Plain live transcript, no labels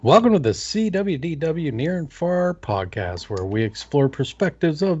Welcome to the CWDW Near and Far podcast, where we explore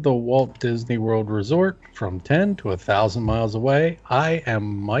perspectives of the Walt Disney World Resort from 10 to 1,000 miles away. I am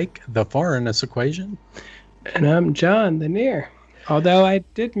Mike, the far in this equation. And I'm John, the near. Although I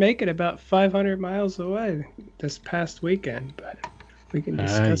did make it about 500 miles away this past weekend, but we can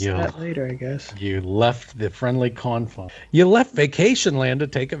discuss that later, I guess. You left the friendly confine. You left vacation land to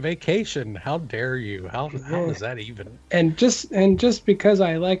take a vacation. How dare you? How is that even? And just because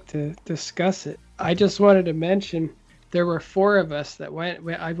I like to discuss it, I just wanted to mention there were four of us that went.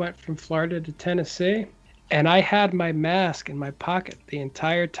 I went from Florida to Tennessee, and I had my mask in my pocket the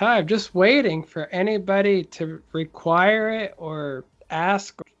entire time, just waiting for anybody to require it or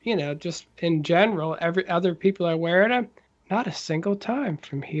ask, just in general, every other people are wearing them. Not a single time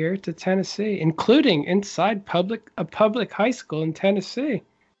from here to Tennessee, including inside a public high school in Tennessee.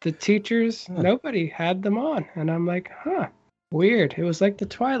 The teachers, nobody had them on. And I'm like, weird. It was like the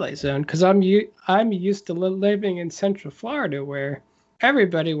Twilight Zone, because I'm used to living in Central Florida where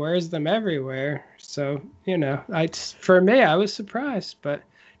everybody wears them everywhere. So, for me, I was surprised, but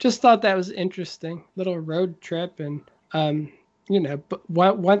just thought that was interesting. Little road trip. And, but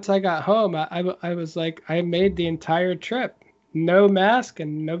once I got home, I was like, I made the entire trip. No mask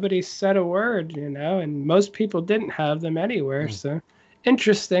and nobody said a word, and most people didn't have them anywhere. So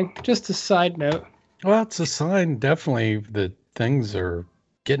interesting. Just a side note. Well, it's a sign definitely that things are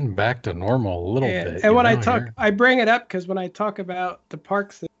getting back to normal a little bit. And when I bring it up because when I talk about the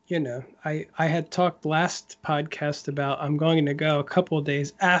parks, I had talked last podcast about I'm going to go a couple of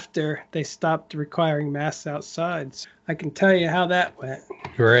days after they stopped requiring masks outside. So I can tell you how that went.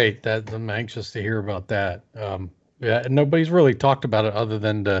 Great. I'm anxious to hear about that. Yeah, nobody's really talked about it other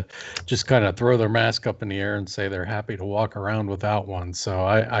than to just kind of throw their mask up in the air and say they're happy to walk around without one. So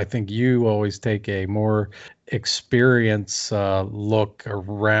I think you always take a more experience look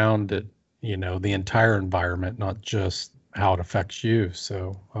around it, the entire environment, not just how it affects you.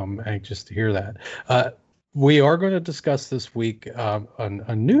 So I'm anxious to hear that. We are going to discuss this week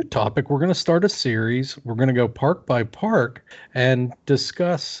a new topic. We're going to start a series. We're going to go park by park and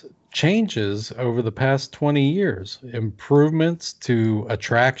discuss changes over the past 20 years, improvements to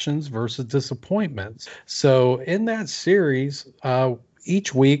attractions versus disappointments. So in that series,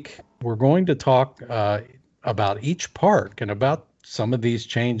 each week, we're going to talk about each park and about some of these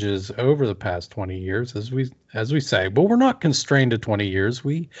changes over the past 20 years, as we say, but we're not constrained to 20 years.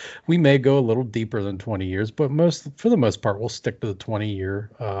 We may go a little deeper than 20 years, but for the most part, we'll stick to the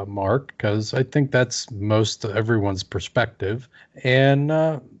 20-year mark because I think that's most everyone's perspective. And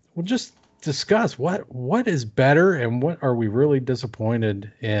we'll just discuss what is better and what are we really disappointed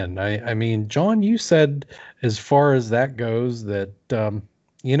in. I mean, John, you said as far as that goes that,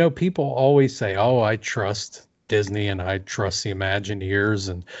 people always say, oh, I trust Disney and I trust the Imagineers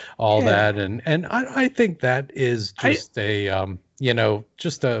and all that. And I think that is just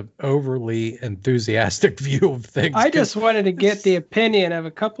just a overly enthusiastic view of things. I just wanted to get the opinion of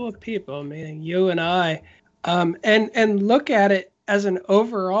a couple of people, meaning you and I, and look at it as an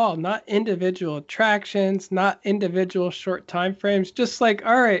overall, not individual attractions, not individual short time frames, just like,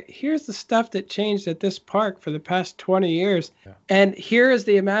 all right, here's the stuff that changed at this park for the past 20 years. Yeah. And here is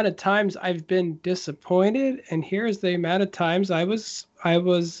the amount of times I've been disappointed. And here's the amount of times I was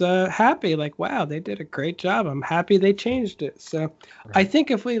happy, like, wow, they did a great job. I'm happy they changed it. So right. I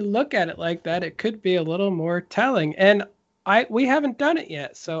think if we look at it like that, it could be a little more telling. And we haven't done it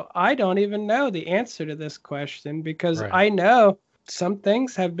yet. So I don't even know the answer to this question because right. I know some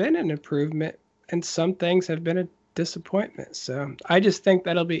things have been an improvement and some things have been a disappointment. So I just think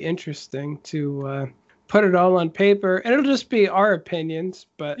that'll be interesting to put it all on paper, and it'll just be our opinions,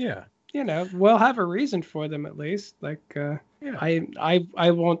 but we'll have a reason for them at least. Like I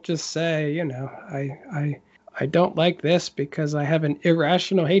won't just say, I don't like this because I have an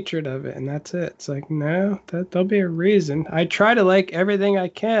irrational hatred of it and that's it. It's like, no, there'll be a reason. I try to like everything I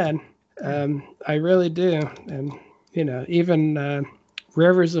can. I really do. And even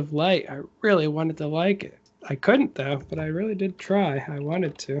Rivers of Light, I really wanted to like it. I couldn't though, but I really did try. I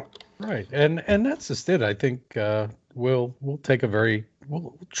wanted to. Right, and that's just it. I think we'll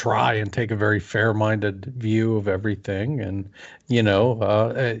try and take a very fair-minded view of everything. And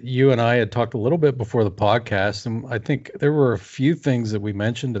you and I had talked a little bit before the podcast, and I think there were a few things that we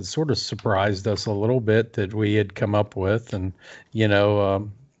mentioned that sort of surprised us a little bit that we had come up with, and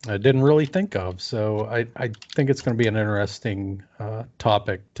I didn't really think of. So I think it's going to be an interesting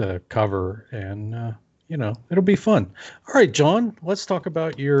topic to cover, and it'll be fun. All right, John, let's talk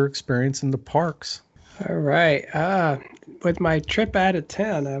about your experience in the parks. All right. With my trip out of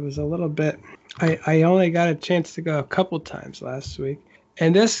town, I was a little bit, I only got a chance to go a couple times last week.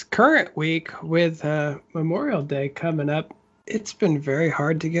 And this current week with Memorial Day coming up, it's been very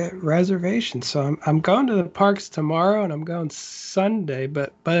hard to get reservations. So I'm going to the parks tomorrow and I'm going Sunday.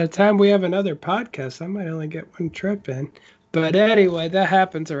 But by the time we have another podcast, I might only get one trip in. But anyway, that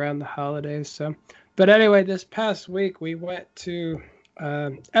happens around the holidays. So, but anyway, this past week we went to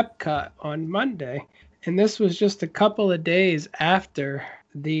Epcot on Monday, and this was just a couple of days after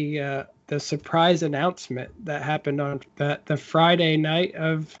the surprise announcement that happened on the Friday night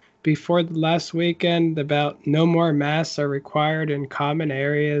of before the last weekend about no more masks are required in common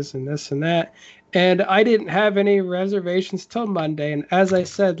areas and this and that. And I didn't have any reservations till Monday. And as I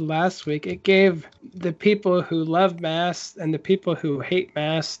said last week, it gave the people who love masks and the people who hate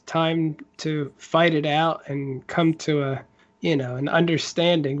masks time to fight it out and come to an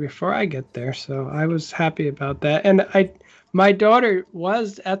understanding before I get there. So I was happy about that. And my daughter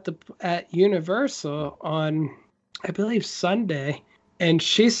was at Universal on, I believe, Sunday. And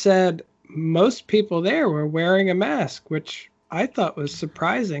she said most people there were wearing a mask, which I thought was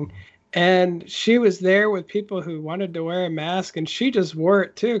surprising. And she was there with people who wanted to wear a mask, and she just wore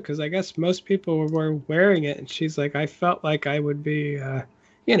it too, because I guess most people were wearing it. And she's like, I felt like I would be,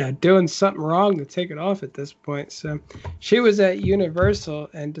 doing something wrong to take it off at this point. So she was at Universal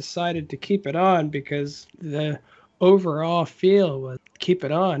and decided to keep it on because the overall feel was keep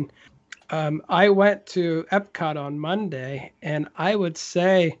it on. I went to Epcot on Monday, and I would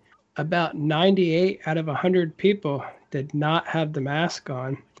say about 98 out of 100 people did not have the mask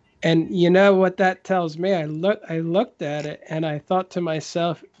on. And you know what that tells me? I looked at it and I thought to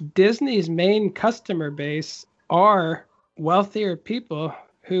myself, Disney's main customer base are wealthier people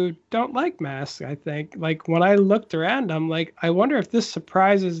who don't like masks, I think. Like when I looked around, I'm like, I wonder if this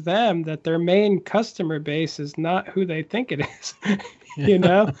surprises them that their main customer base is not who they think it is.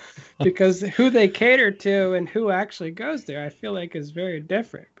 Because who they cater to and who actually goes there, I feel like is very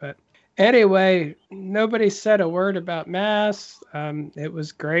different. But anyway, nobody said a word about masks. It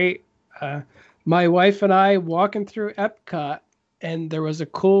was great. My wife and I walking through Epcot, and there was a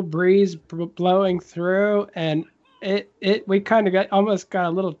cool breeze blowing through, and we kind of almost got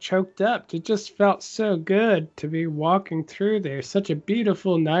a little choked up. It just felt so good to be walking through there. Such a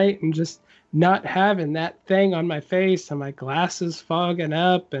beautiful night, and just not having that thing on my face and my glasses fogging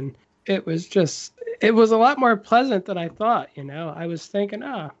up. And it was a lot more pleasant than I thought. I was thinking,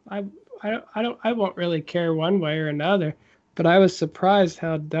 I won't really care one way or another, but I was surprised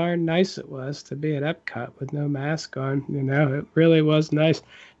how darn nice it was to be at Epcot with no mask on. It really was nice.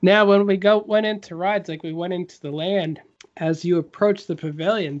 Now, when we went into rides, like we went into the land, as you approached the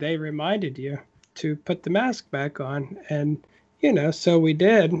pavilion, they reminded you to put the mask back on. And so we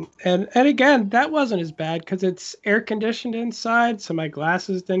did. And again, that wasn't as bad because it's air conditioned inside, so my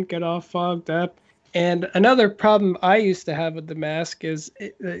glasses didn't get all fogged up. And another problem I used to have with the mask is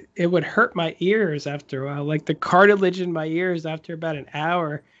it would hurt my ears after a while. Like the cartilage in my ears after about an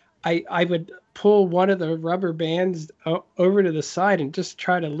hour, I would pull one of the rubber bands over to the side and just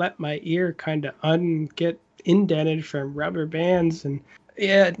try to let my ear kind of get indented from rubber bands. And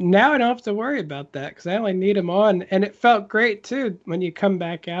yeah, now I don't have to worry about that because I only need them on. And it felt great too when you come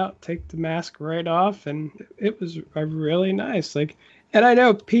back out, take the mask right off, and it was really nice. And I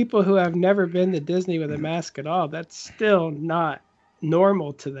know people who have never been to Disney with a mask at all, that's still not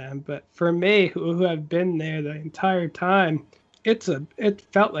normal to them. But for me, who have been there the entire time, it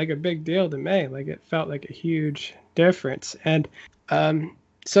felt like a big deal to me. Like it felt like a huge difference. And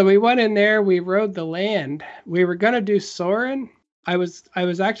so we went in there, we rode the land. We were going to do Soarin'. I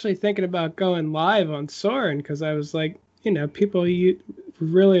was actually thinking about going live on Soarin' because I was like, people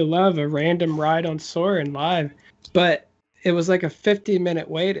really love a random ride on Soarin' live. But it was like a 50-minute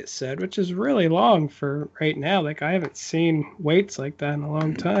wait, it said, which is really long for right now. Like I haven't seen waits like that in a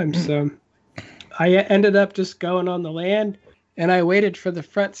long time. So I ended up just going on the land, and I waited for the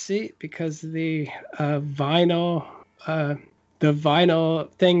front seat because the vinyl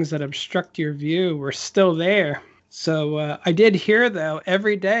things that obstruct your view were still there. So I did hear, though,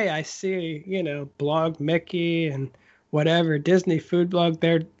 every day I see, Blog Mickey and whatever, Disney Food Blog,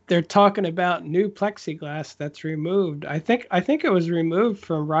 they're talking about new plexiglass that's removed. I think it was removed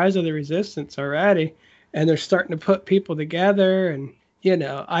from Rise of the Resistance already, and they're starting to put people together. And,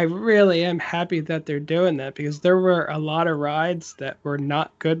 I really am happy that they're doing that because there were a lot of rides that were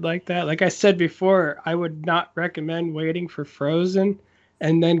not good like that. Like I said before, I would not recommend waiting for Frozen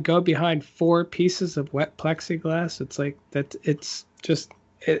and then go behind 4 pieces of wet plexiglass. It's like that. It's just,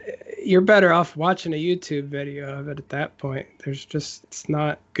 you're better off watching a YouTube video of it at that point. It's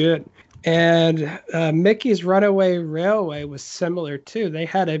not good. And Mickey's Runaway Railway was similar too. They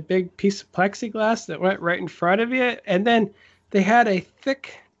had a big piece of plexiglass that went right in front of you. And then they had a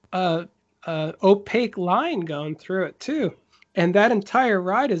thick, opaque line going through it too. And that entire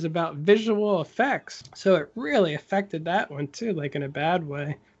ride is about visual effects. So it really affected that one too, like in a bad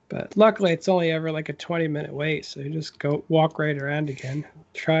way. But luckily it's only ever like a 20-minute wait. So you just go walk right around again,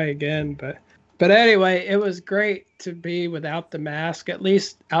 try again. But anyway, it was great to be without the mask, at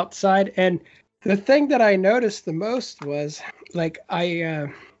least outside. And the thing that I noticed the most was like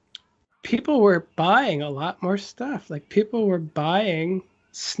people were buying a lot more stuff. Like people were buying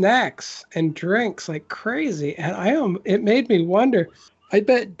snacks and drinks like crazy, and it made me wonder. I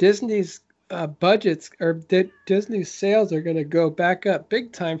bet Disney's budgets or Disney's sales are going to go back up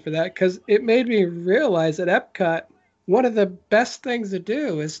big time for that, because it made me realize at Epcot, one of the best things to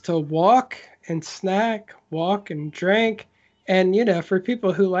do is to walk and snack, walk and drink. And for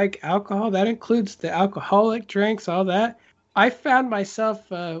people who like alcohol, that includes the alcoholic drinks, all that. I found myself,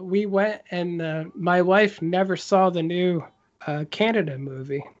 we went and my wife never saw the new Canada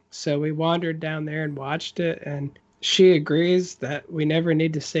movie. So we wandered down there and watched it, and she agrees that we never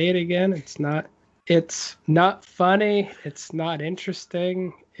need to say it again. It's not funny. It's not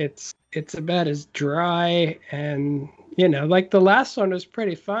interesting. It's about as dry and, like the last one was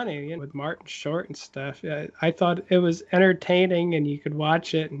pretty funny, with Martin Short and stuff. I thought it was entertaining and you could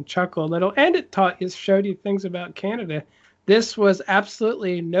watch it and chuckle a little, and it showed you things about Canada. This was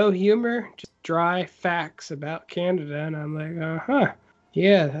absolutely no humor, just dry facts about Canada, and I'm like,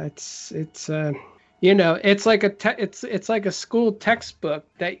 yeah, it's like it's like a school textbook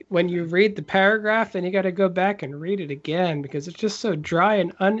that when you read the paragraph, then you got to go back and read it again because it's just so dry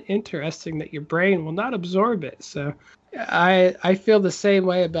and uninteresting that your brain will not absorb it. So I feel the same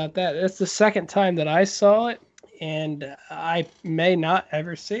way about that. It's the second time that I saw it, and I may not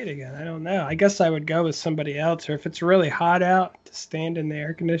ever see it again. I don't know. I guess I would go with somebody else, or if it's really hot out, to stand in the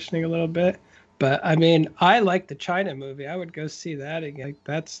air conditioning a little bit. But I mean, I like the China movie. I would go see that again.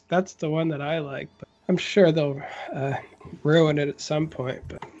 That's the one that I like. But I'm sure they'll ruin it at some point,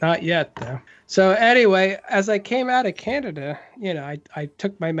 but not yet though. So anyway, as I came out of Canada, I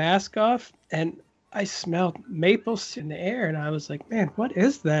took my mask off and I smelled maples in the air, and I was like, man, what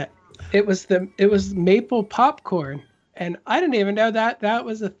is that? It was maple popcorn, and I didn't even know that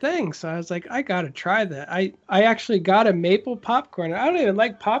was a thing. So I was like, I gotta try that. I actually got a maple popcorn. I don't even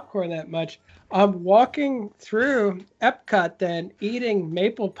like popcorn that much. I'm walking through Epcot then eating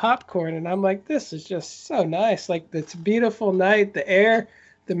maple popcorn, and I'm like, this is just so nice. Like, it's a beautiful night,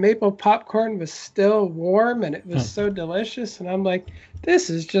 the maple popcorn was still warm, and it was so delicious. And I'm like, this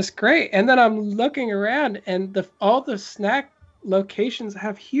is just great. And then I'm looking around, and all the snack locations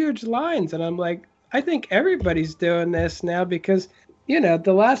have huge lines, and I'm like, I think everybody's doing this now, because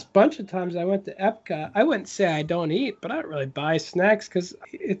the last bunch of times I went to Epcot, I wouldn't say I don't eat, but I don't really buy snacks because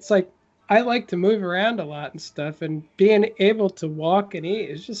it's like I like to move around a lot and stuff, and being able to walk and eat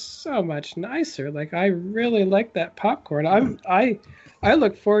is just so much nicer. Like, I really like that popcorn. I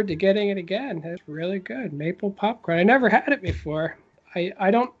look forward to getting it again. It's really good. Maple popcorn. I never had it before.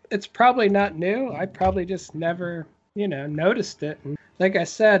 I don't, it's probably not new. I probably just never, noticed it. And like I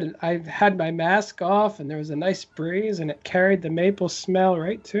said, I've had my mask off, and there was a nice breeze, and it carried the maple smell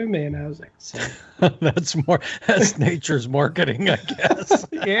right to me. And I was like, that's nature's marketing, I guess.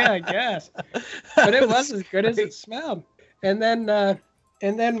 Yeah, I guess. But it was as good as it smelled. And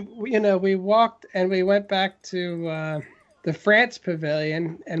then we walked and we went back to the France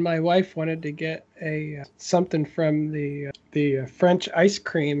Pavilion, and my wife wanted to get something from the French ice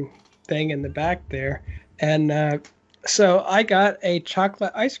cream thing in the back there, and so I got a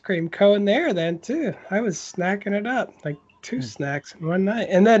chocolate ice cream cone there then too. I was snacking it up, like 2 snacks in one night.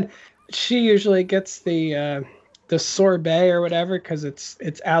 And then she usually gets the sorbet or whatever because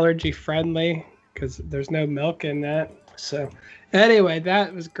it's allergy friendly because there's no milk in that. So anyway,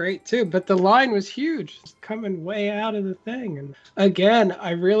 that was great too. But the line was huge, coming way out of the thing. And again,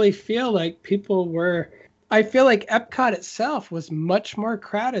 I really feel like I feel like Epcot itself was much more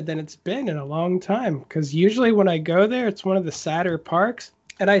crowded than it's been in a long time. Because usually when I go there, it's one of the sadder parks.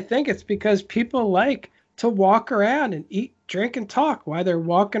 And I think it's because people like to walk around and eat, drink, and talk while they're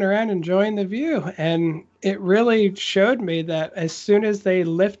walking around enjoying the view. And it really showed me that as soon as they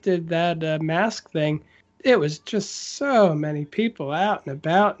lifted that mask thing, it was just so many people out and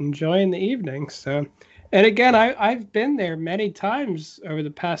about enjoying the evening. So, and again, I've been there many times over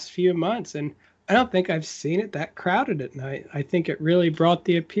the past few months, and I don't think I've seen it that crowded at night. I think it really brought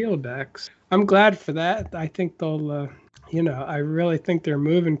the appeal back. So I'm glad for that. I think they'll, I really think they're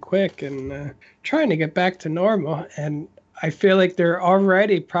moving quick and trying to get back to normal. And I feel like they're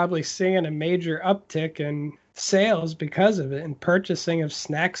already probably seeing a major uptick in sales because of it and purchasing of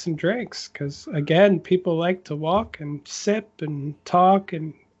snacks and drinks. Because again, people like to walk and sip and talk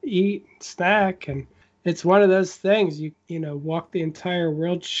and eat and snack, and it's one of those things you know walk the entire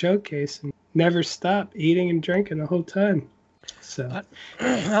World Showcase and never stop eating and drinking the whole time. So,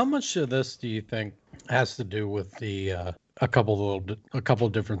 how much of this do you think has to do with the a couple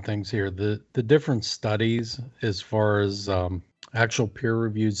different things here? The different studies as far as actual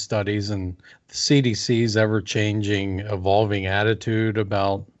peer-reviewed studies and the CDC's ever-changing, evolving attitude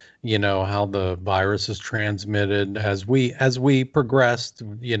about how the virus is transmitted. As we progressed,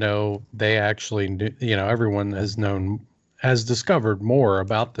 they actually everyone has discovered more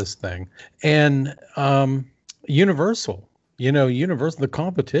about this thing. And Universal, the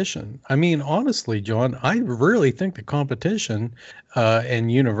competition. I mean, honestly, John, I really think the competition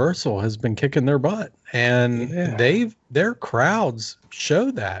and Universal has been kicking their butt, and their crowds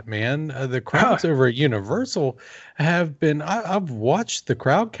show that, man. The crowds over at Universal have been. I've watched the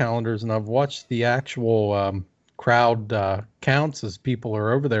crowd calendars, and I've watched the actual crowd counts as people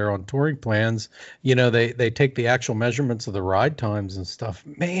are over there on touring plans. They take the actual measurements of the ride times and stuff.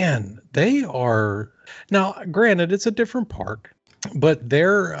 Man, they are. Now, granted, it's a different park, but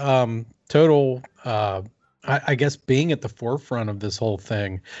their total, I guess, being at the forefront of this whole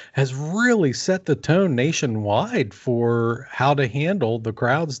thing has really set the tone nationwide for how to handle the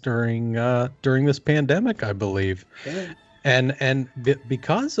crowds during this pandemic, I believe. yeah. And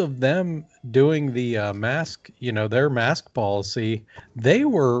because of them doing the mask, their mask policy, they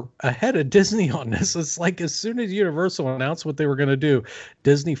were ahead of Disney on this. It's like as soon as Universal announced what they were going to do,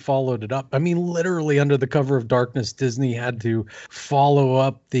 Disney followed it up. I mean, literally under the cover of darkness, Disney had to follow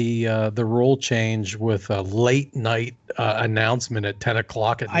up the rule change with a late night announcement at 10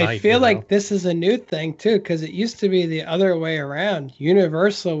 o'clock at night. I feel like this is a new thing too, because it used to be the other way around.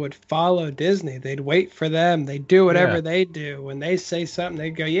 Universal would follow Disney. They'd wait for them. They'd do whatever they do. When they say something,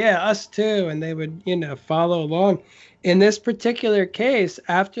 they'd go, yeah, us too. And they would, follow along. In this particular case,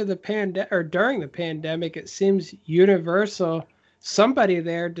 after the pandemic or during the pandemic, it seems Universal, somebody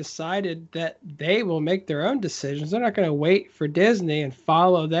there decided that they will make their own decisions. They're not going to wait for Disney and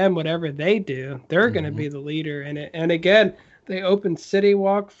follow them, whatever they do. They're going to be the leader in it. And again, they opened City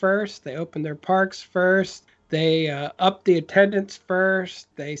Walk first. They opened their parks first. They upped the attendance first.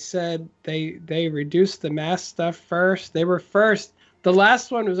 They said they reduced the mask stuff first. They were first. The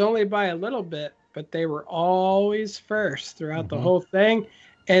last one was only by a little bit, but they were always first throughout the whole thing.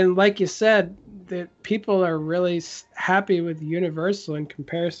 And like you said, that people are really happy with Universal in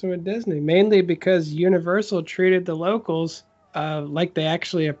comparison with Disney, mainly because Universal treated the locals like they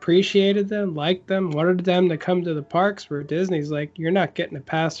actually appreciated them, liked them, wanted them to come to the parks, where Disney's like, you're not getting a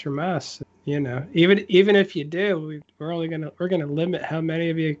pass from us. Even if you do, we're gonna limit how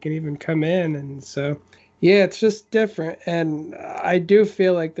many of you can even come in. And so, yeah, it's just different. And I do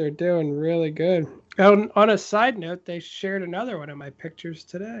feel like they're doing really good. On a side note, they shared another one of my pictures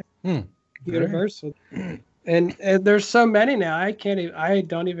today. Universal. And there's so many now. I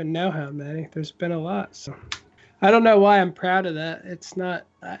don't even know how many. There's been a lot. So I don't know why I'm proud of that. It's not,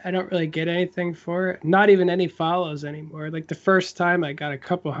 I don't really get anything for it. Not even any follows anymore. Like the first time I got a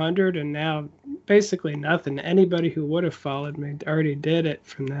couple hundred, and now basically nothing. Anybody who would have followed me already did it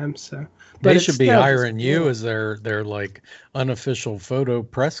from them. So they should be hiring you as their like unofficial photo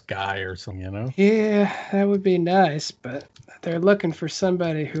press guy or something, Yeah, that would be nice, but they're looking for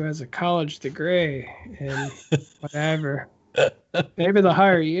somebody who has a college degree and whatever. Maybe they'll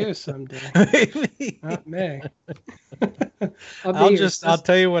hire you someday. Maybe. Not me. I'll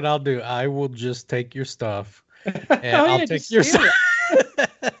tell you what I'll do. I will just take your stuff and I'll take your stuff.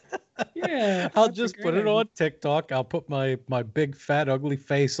 Yeah. I'll just put it on TikTok. I'll put my big fat ugly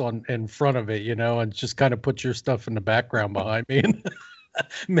face in front of it, and just kind of put your stuff in the background behind me and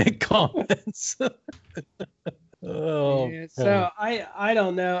make comments. So I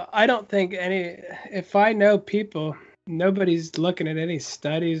don't know. I don't think if I know people, nobody's looking at any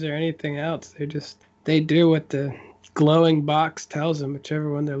studies or anything else. They do what the glowing box tells them,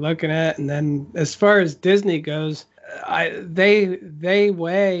 whichever one they're looking at. And then as far as Disney goes, they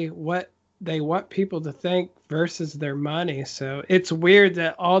weigh what they want people to think versus their money. So it's weird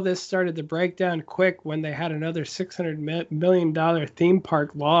that all this started to break down quick when they had another $600 million theme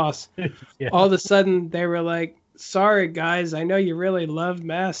park loss. Yeah. All of a sudden they were like, sorry guys, I know you really love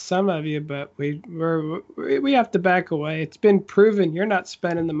masks, some of you, but we have to back away. It's been proven you're not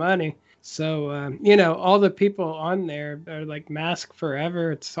spending the money. So, all the people on there are like mask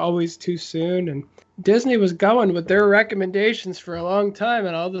forever. It's always too soon. And Disney was going with their recommendations for a long time.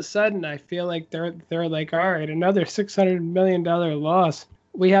 And all of a sudden I feel like they're like, all right, another $600 million loss.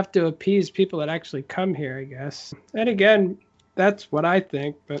 we have to appease people that actually come here, I guess. And again, that's what I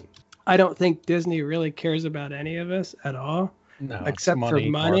think, but I don't think Disney really cares about any of us at all. No, Except money, for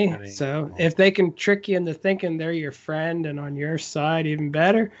money. marketing. So if they can trick you into thinking they're your friend and on your side, even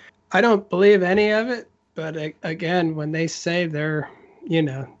better. I don't believe any of it. But again, when they say they're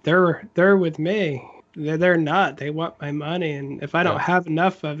with me, they're not. They want my money, and if I don't have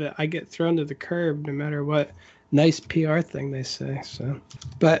enough of it, I get thrown to the curb, no matter what nice PR thing they say. So,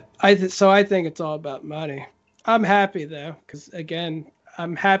 but I think it's all about money. I'm happy though, because again,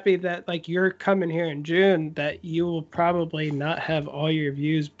 I'm happy that like you're coming here in June, that you will probably not have all your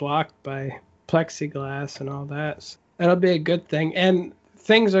views blocked by plexiglass and all that. So that'll be a good thing. And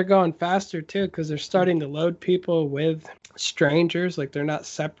things are going faster too, because they're starting to load people with strangers. Like they're not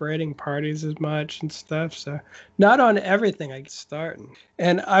separating parties as much and stuff. So not on everything I get starting.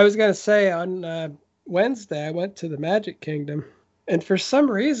 And I was going to say on Wednesday, I went to the Magic Kingdom. And for some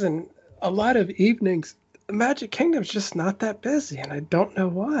reason, a lot of evenings, Magic Kingdom's just not that busy, and I don't know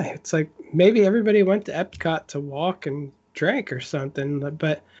why. It's like maybe everybody went to Epcot to walk and drink or something,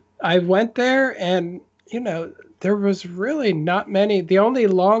 but I went there and, there was really not many. The only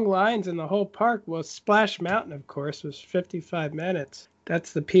long lines in the whole park was Splash Mountain, of course, was 55 minutes.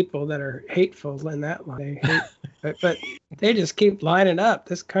 That's the people that are hateful in that line. They hate, but they just keep lining up.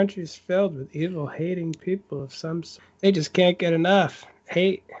 This country's filled with evil, hating people of some sort. They just can't get enough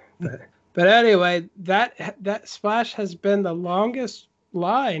hate. But anyway, that Splash has been the longest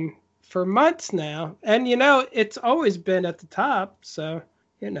line for months now. And, it's always been at the top. So,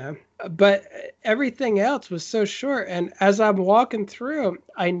 but everything else was so short. And as I'm walking through,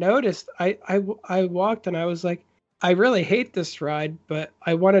 I noticed I walked and I was like, I really hate this ride, but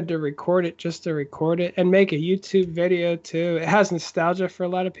I wanted to record it just to record it and make a YouTube video too. It has nostalgia for a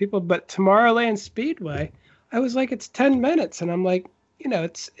lot of people. But Tomorrowland Speedway, I was like, it's 10 minutes. And I'm like,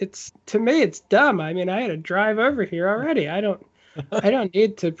 it's to me, it's dumb. I mean, I had to drive over here already. I don't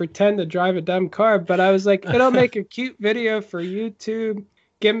need to pretend to drive a dumb car, but I was like, it'll make a cute video for YouTube.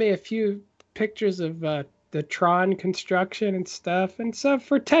 Give me a few pictures of the Tron construction and stuff. And so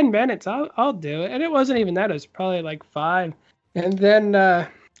for 10 minutes, I'll do it. And it wasn't even that. It was probably like 5. And then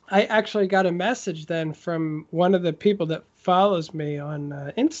I actually got a message then from one of the people that follows me on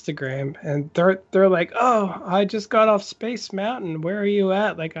Instagram, and they're like, oh, I just got off Space Mountain. Where are you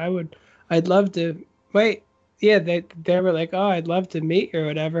at? Like, I'd love to wait. Yeah, they were like, oh, I'd love to meet you or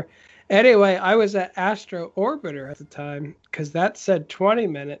whatever. Anyway, I was at Astro Orbiter at the time because that said 20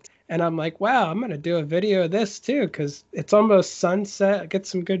 minutes. And I'm like, wow, I'm going to do a video of this too because it's almost sunset. Get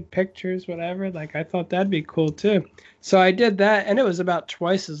some good pictures, whatever. Like, I thought that'd be cool too. So I did that, and it was about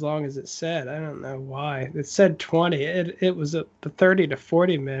twice as long as it said. I don't know why. It said 20. It was the 30 to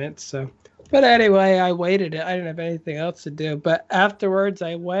 40 minutes. So, but anyway, I waited. I didn't have anything else to do. But afterwards,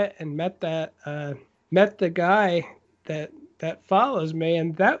 I went and met the guy that follows me,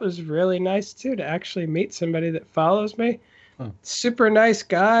 and that was really nice too, to actually meet somebody that follows me. Super nice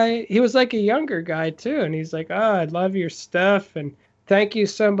guy. He was like a younger guy too, and he's like, oh, I love your stuff and thank you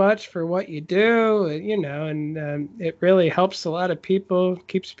so much for what you do, and it really helps a lot of people,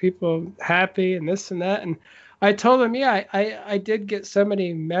 keeps people happy and this and that. And I told him, yeah, I did get so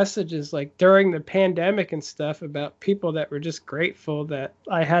many messages like during the pandemic and stuff about people that were just grateful that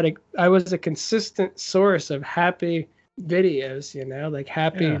I was a consistent source of happy videos, like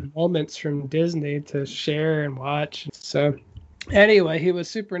happy moments from Disney to share and watch. So anyway, he was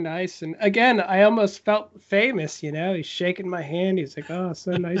super nice. And again, I almost felt famous, he's shaking my hand. He's like, oh,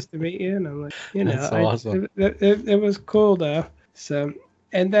 so nice to meet you. And I'm like, That's awesome. It was cool though. So,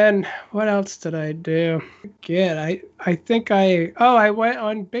 and then what else did I do? Again, I think I went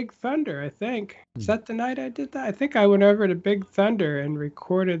on Big Thunder, I think. Is that the night I did that? I think I went over to Big Thunder and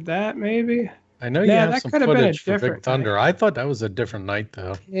recorded that maybe. I know you have some footage for Big Thunder. I thought that was a different night,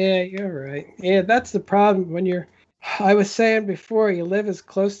 though. Yeah, you're right. Yeah, that's the problem when I was saying before, you live as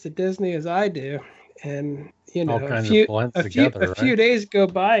close to Disney as I do, and a few days go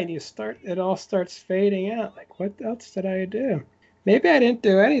by and it all starts fading out. Like, what else did I do? Maybe I didn't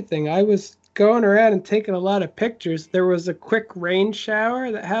do anything. I was going around and taking a lot of pictures. There was a quick rain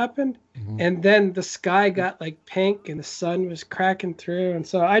shower that happened, and then the sky got like pink and the sun was cracking through. And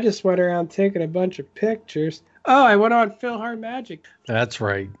so I just went around taking a bunch of pictures. Oh, I went on PhilharMagic. That's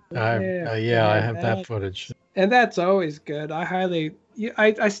right. I have that footage. And that's always good.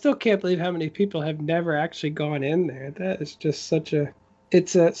 I still can't believe how many people have never actually gone in there. That is just such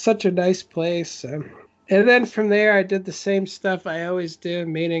a nice place. And then from there, I did the same stuff I always do,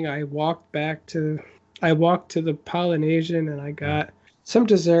 meaning I walked to the Polynesian and I got some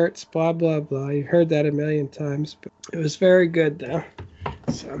desserts, blah, blah, blah. You've heard that a million times, but it was very good though.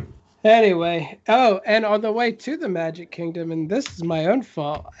 So anyway, oh, and on the way to the Magic Kingdom, and this is my own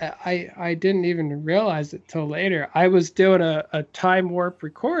fault. I didn't even realize it till later. I was doing a time warp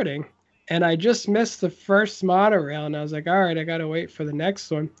recording, and I just missed the first monorail, and I was like, all right, I got to wait for the next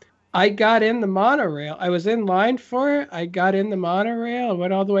one. I got in the monorail. I was in line for it. I got in the monorail. I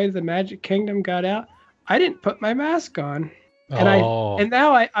went all the way to the Magic Kingdom, got out. I didn't put my mask on. And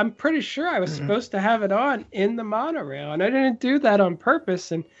now I'm pretty sure I was supposed to have it on in the monorail, and I didn't do that on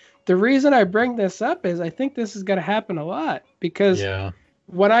purpose. And the reason I bring this up is I think this is going to happen a lot, because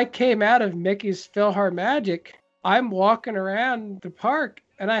when I came out of Mickey's PhilharMagic, I'm walking around the park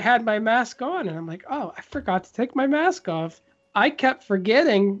and I had my mask on, and I'm like, oh, I forgot to take my mask off. I kept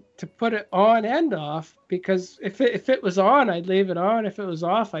forgetting to put it on and off, because if it was on, I'd leave it on. If it was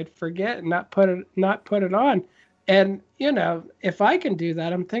off, I'd forget and not put it on. And, you know, if I can do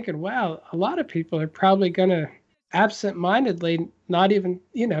that, I'm thinking, wow, a lot of people are probably going to absent-mindedly not even,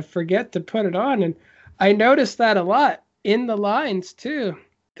 you know, forget to put it on. And I noticed that a lot in the lines, too.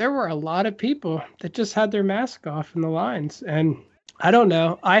 There were a lot of people that just had their mask off in the lines. And I don't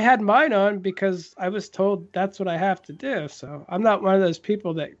know. I had mine on because I was told that's what I have to do. So I'm not one of those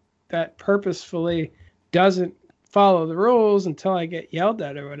people that purposefully doesn't follow the rules until I get yelled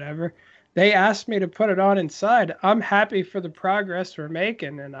at or whatever. They asked me to put it on inside. I'm happy for the progress we're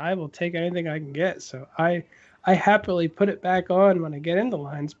making, and I will take anything I can get. So I happily put it back on when I get into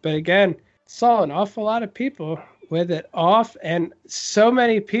lines. But again, saw an awful lot of people with it off, and so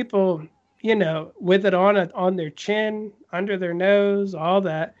many people, you know, with it on their chin, under their nose, all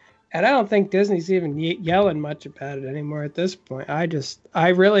that. And I don't think Disney's even yelling much about it anymore at this point. I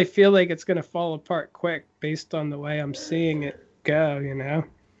really feel like it's going to fall apart quick based on the way I'm seeing it go, you know.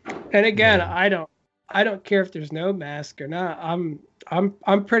 And again, I don't care if there's no mask or not.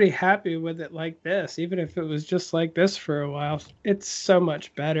 I'm pretty happy with it like this. Even if it was just like this for a while, it's so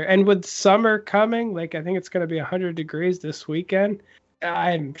much better. And with summer coming, like I think it's going to be 100 degrees this weekend,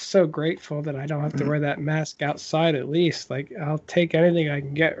 I'm so grateful that I don't have to wear that mask outside at least. Like, I'll take anything I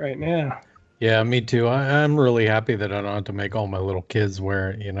can get right now. Yeah, me too. I'm really happy that I don't have to make all my little kids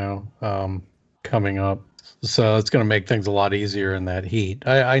wear it, you know, coming up. So it's going to make things a lot easier in that heat.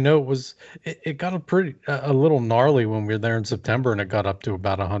 I know it got a little gnarly when we were there in September, and it got up to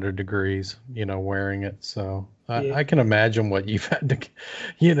about 100 degrees, you know, wearing it. So I can imagine what you've had to,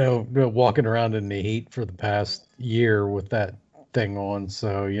 you know, walking around in the heat for the past year with that thing on.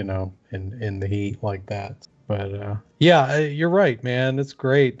 So, you know, in the heat like that. But yeah, you're right, man. It's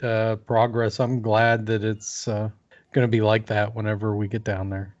great progress. I'm glad that it's going to be like that whenever we get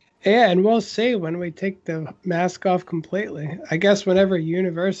down there. Yeah, and we'll see when we take the mask off completely. I guess whenever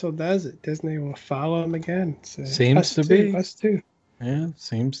Universal does it, Disney will follow them again. So seems to be. Us too. Yeah,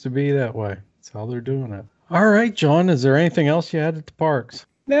 seems to be that way. That's how they're doing it. All right, John, is there anything else you had at the parks?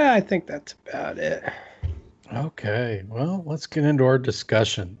 No, I think that's about it. Okay, well, let's get into our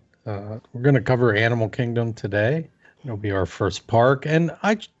discussion. We're going to cover Animal Kingdom today. It'll be our first park. And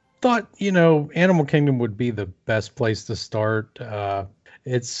I thought, you know, Animal Kingdom would be the best place to start.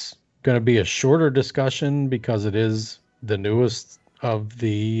 It's going to be a shorter discussion because it is the newest of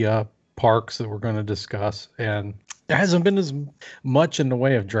the parks that we're going to discuss. And there hasn't been as much in the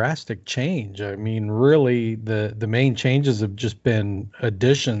way of drastic change. I mean, really, the main changes have just been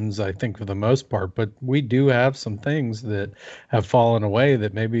additions, I think, for the most part. But we do have some things that have fallen away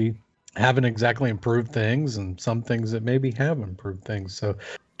that maybe haven't exactly improved things, and some things that maybe have improved things. So,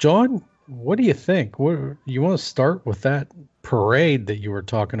 John, what do you think? You want to start with that parade that you were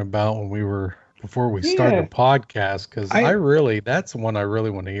talking about before we started the podcast? Because that's the one I really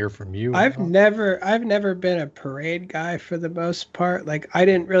want to hear from you. I've never been a parade guy for the most part. Like, I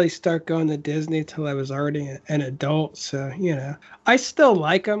didn't really start going to Disney till I was already an adult. So, you know, I still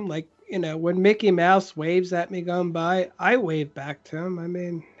like them. Like, you know, when Mickey Mouse waves at me going by, I wave back to him. I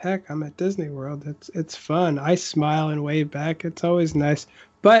mean, heck, I'm at Disney World. It's fun. I smile and wave back. It's always nice.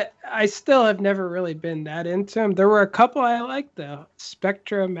 But I still have never really been that into them. There were a couple I liked, though.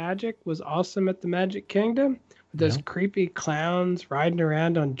 Spectra Magic was awesome at the Magic Kingdom. Those creepy clowns riding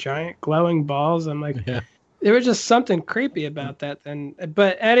around on giant glowing balls. I'm like, there was just something creepy about that then.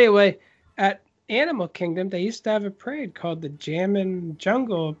 But anyway, at Animal Kingdom, they used to have a parade called the Jammin'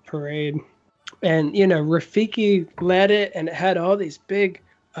 Jungle Parade. And, you know, Rafiki led it, and it had all these big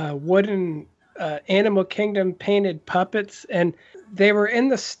wooden Animal Kingdom painted puppets. And they were in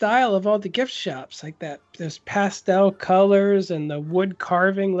the style of all the gift shops, like that. There's pastel colors and the wood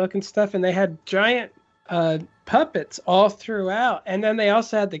carving looking stuff. And they had giant puppets all throughout. And then they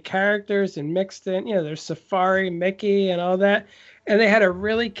also had the characters and mixed in, you know, there's Safari, Mickey and all that. And they had a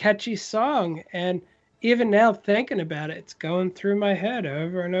really catchy song. And even now thinking about it, it's going through my head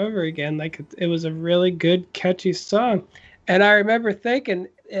over and over again. Like it was a really good, catchy song. And I remember thinking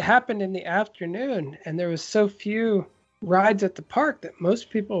it happened in the afternoon, and there was so few rides at the park that most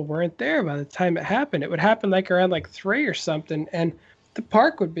people weren't there by the time it happened. It would happen like around like 3 or something, and the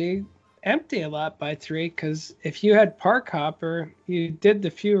park would be empty a lot by 3, because if you had Park Hopper, you did the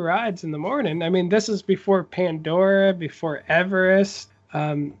few rides in the morning. I mean, this is before Pandora, before Everest.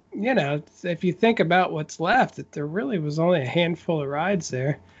 If you think about what's left, there really was only a handful of rides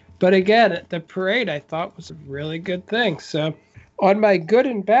there. But again, the parade I thought was a really good thing. So on my good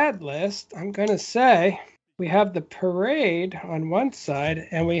and bad list, I'm going to say we have the parade on one side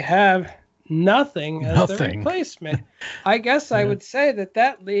and we have nothing as the replacement. I guess I would say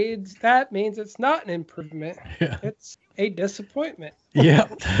that means it's not an improvement. Yeah. It's a disappointment. Yeah.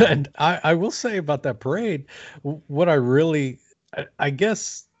 And I will say about that parade, what I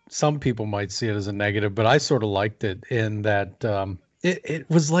guess some people might see it as a negative, but I sort of liked it in that it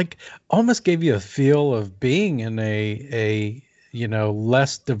was like almost gave you a feel of being in a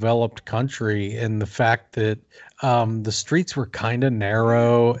less developed country, in the fact that the streets were kind of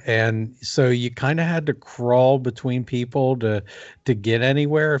narrow, and so you kind of had to crawl between people to get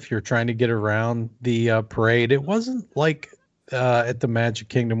anywhere if you're trying to get around the parade. It wasn't like at the Magic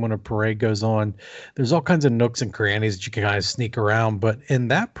Kingdom when a parade goes on. There's all kinds of nooks and crannies that you can kind of sneak around, but in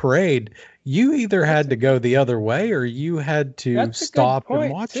that parade, you either had to go the other way or you had to stop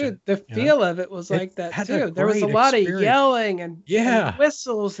and watch it. The feel of it was like that too. There was a lot of yelling and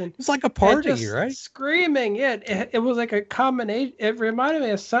whistles, and it was like a party, right? Screaming. Yeah, it was like a combination. It reminded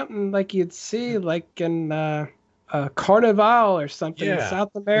me of something like you'd see like in Carnival or something in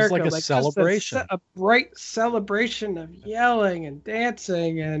South America. It was like a celebration, a bright celebration of yelling and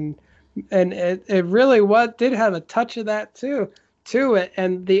dancing, and it really did have a touch of that to it,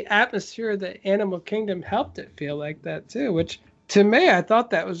 and the atmosphere of the Animal Kingdom helped it feel like that too, which to me I thought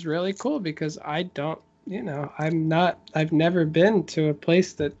that was really cool, because I've never been to a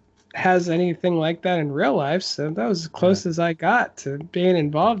place that has anything like that in real life, so that was as close as I got to being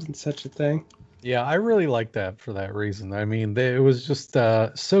involved in such a thing. Yeah, I really like that for that reason. I mean, it was just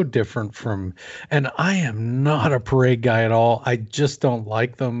so different from, and I am not a parade guy at all. I just don't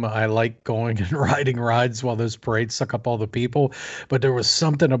like them. I like going and riding rides while those parades suck up all the people. But there was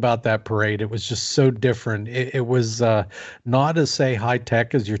something about that parade. It was just so different. It was not as, say, high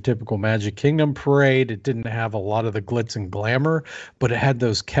tech as your typical Magic Kingdom parade. It didn't have a lot of the glitz and glamour, but it had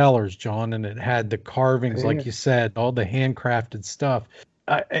those colors, John, and it had the carvings, like you said, all the handcrafted stuff.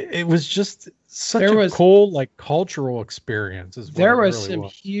 It was just such a cool, like, cultural experience. There was some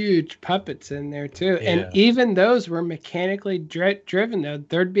huge puppets in there too, and even those were mechanically driven. Though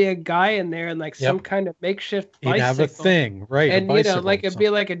there'd be a guy in there and like some kind of makeshift bicycle. He'd have a thing, right? And like it'd be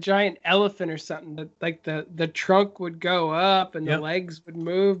like a giant elephant or something. That like the trunk would go up and the legs would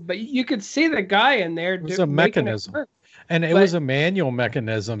move, but you could see the guy in there. It was a mechanism. And it was a manual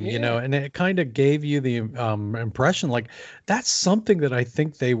mechanism, and it kind of gave you the impression like that's something that I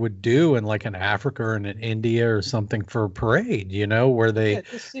think they would do in like an Africa or in India or something for a parade, where they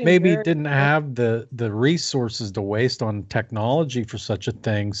maybe didn't have the resources to waste on technology for such a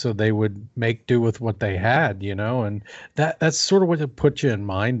thing. So they would make do with what they had, and that's sort of what it put you in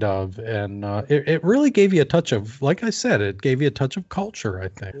mind of. And it really gave you a touch of, like I said, it gave you a touch of culture, I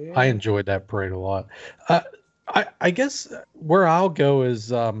think. Yeah. I enjoyed that parade a lot. I guess where I'll go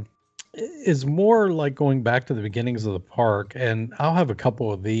is more like going back to the beginnings of the park, and I'll have a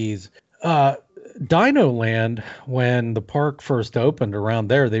couple of these. Dino Land, when the park first opened around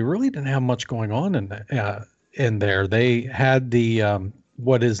there, they really didn't have much going on in there. They had the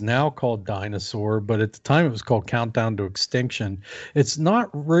what is now called Dinosaur, but at the time it was called Countdown to Extinction. It's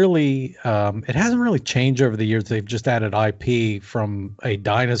not really, it hasn't really changed over the years. They've just added IP from a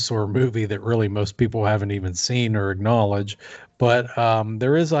dinosaur movie that really most people haven't even seen or acknowledged. But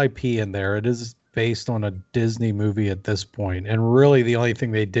there is IP in there. It is based on a Disney movie at this point. And really the only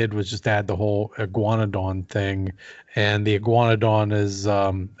thing they did was just add the whole Iguanodon thing. And the Iguanodon is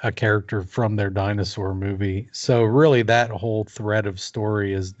a character from their dinosaur movie. So really that whole thread of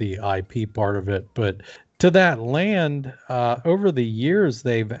story is the IP part of it. But to that land, over the years,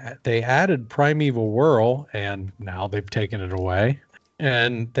 they added Primeval Whirl, and now they've taken it away.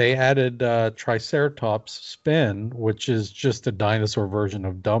 And they added Triceratops Spin, which is just a dinosaur version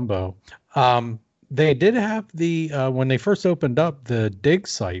of Dumbo. They did have the when they first opened up the dig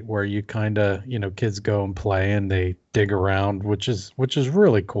site where you kind of kids go and play and they dig around, which is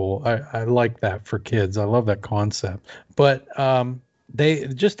really cool. I like that for kids. I love that concept. But they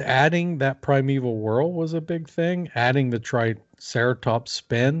just adding that Primeval Whirl was a big thing. Adding the Triceratops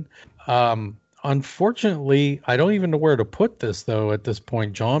Spin. unfortunately, I don't even know where to put this though at this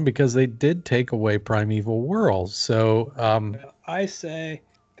point, John, because they did take away Primeval Worlds. So, I say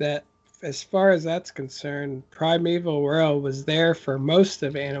that as far as that's concerned, Primeval World was there for most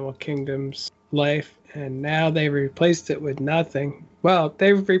of Animal Kingdom's life, and now they replaced it with nothing. Well,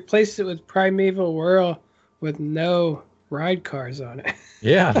 they've replaced it with Primeval World with no ride cars on it.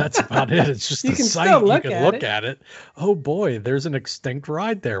 yeah, that's about it. It's just You a can site. still You look can at look it. at it. Oh boy, there's an extinct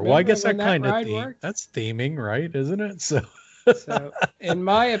ride there. Well, I Remember guess when that that kind of ride worked? that's theming, right? Isn't it? So, So, in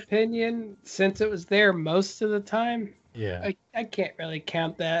my opinion, since it was there most of the time, yeah. I can't really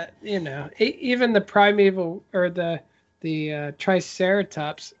count that. Even the Primeval or the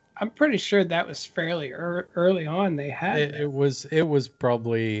Triceratops, I'm pretty sure that was fairly early on. They had It was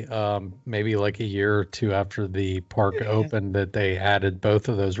probably maybe like a year or two after the park Yeah. opened that they added both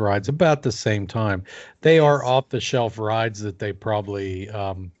of those rides about the same time. They are Yes. off the shelf rides that they probably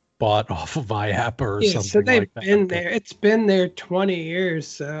bought off of IAPA or Yeah, so something they've like that. been But there. It's been there 20 years,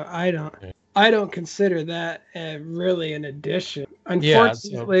 so Yeah. I don't consider that really an addition. yeah, so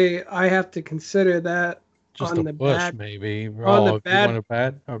Unfortunately, I have to consider that just on a the push bad maybe. on the Oh, you want bad. a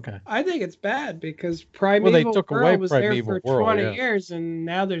bad? Okay. I think it's bad because Well, they Primeval took away World was there Primeval for World, 20 yeah. years and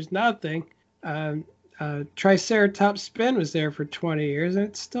now there's nothing. Triceratops Spin was there for 20 years and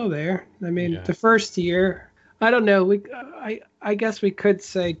it's still there. I mean, Yeah. the first year, I don't know. I guess we could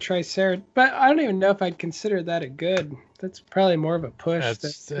say Triceratops, but I don't even know if I'd consider that a good. That's probably more of a push.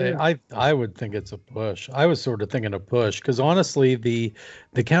 That's I would think it's a push. I was sort of thinking a push because honestly, the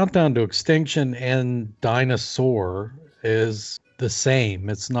countdown to extinction and dinosaur is the same.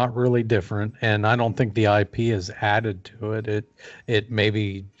 It's not really different, and I don't think the IP is added to it. It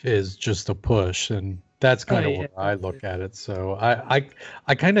maybe is just a push, and that's kind of yeah. where I look at it. So I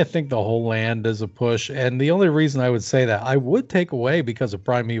kind of think the whole land is a push, and the only reason I would say that I would take away because of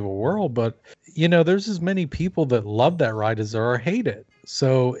Primeval World, but there's as many people that love that ride as there are hate it.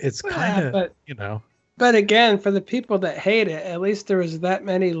 So it's kind Well, of, but again, for the people that hate it, at least there was that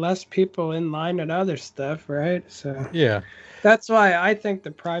many less people in line at other stuff, right? So yeah, that's why I think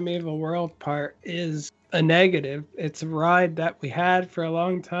the Primeval World part is a negative. It's a ride that we had for a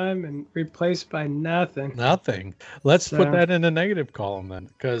long time and replaced by nothing. nothing. Let's put So- that in the negative column then,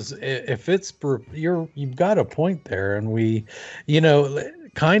 because if you've got a point there, and we,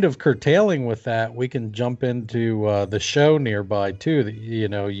 kind of curtailing with that, we can jump into the show nearby too that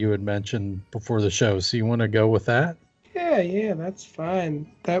you had mentioned before the show. So you want to go with that? Yeah, that's fine.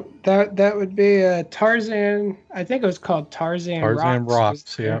 That would be Tarzan. I think it was called Tarzan Tarzan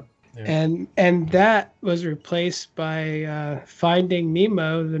Rocks. Rocks, yeah. And that was replaced by Finding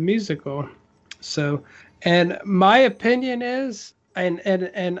Nemo the musical. So, and my opinion is,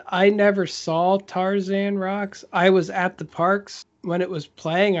 and I never saw Tarzan Rocks. I was at the parks when it was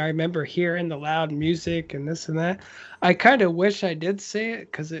playing. I remember hearing the loud music and this and that. I kind of wish I did see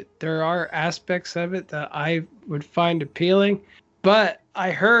it because there are aspects of it that I would find appealing. But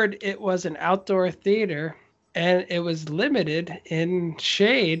I heard it was an outdoor theater and it was limited in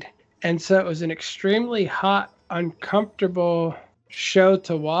shade. And so it was an extremely hot, uncomfortable show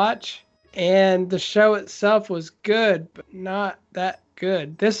to watch. And the show itself was good, but not that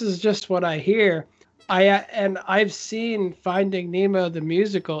good. This is just what I hear. I've seen Finding Nemo the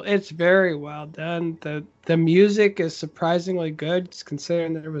musical. It's very well done. The music is surprisingly good,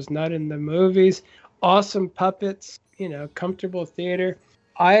 considering there was none in the movies. Awesome puppets, comfortable theater.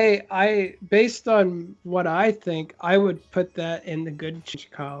 I based on what I think, I would put that in the good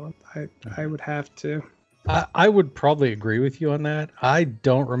column. I would have to. I would probably agree with you on that. I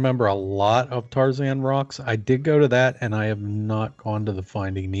don't remember a lot of Tarzan Rocks. I did go to that, and I have not gone to the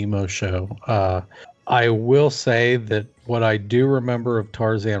Finding Nemo show. I will say that what I do remember of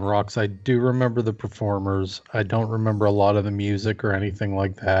Tarzan Rocks, I do remember the performers. I don't remember a lot of the music or anything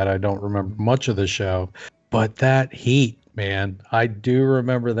like that. I don't remember much of the show. But that heat, man, I do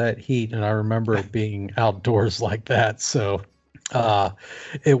remember that heat, and I remember it being outdoors like that. So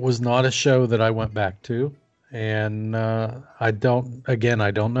it was not a show that I went back to. And I don't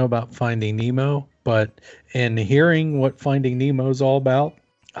know about Finding Nemo, but in hearing what Finding Nemo is all about,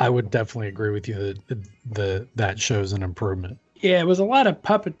 I would definitely agree with you that that shows an improvement. Yeah, it was a lot of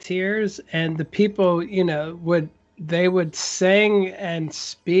puppeteers, and the people, would sing and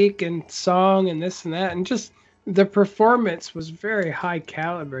speak and song and this and that, and just the performance was very high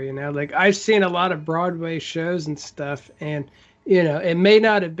caliber. Like I've seen a lot of Broadway shows and stuff, and it may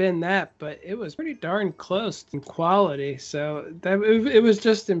not have been that, but it was pretty darn close in quality. So it was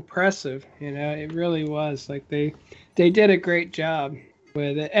just impressive. It really was. Like they did a great job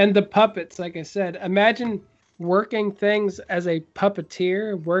with it, and the puppets. Like I said, imagine working things as a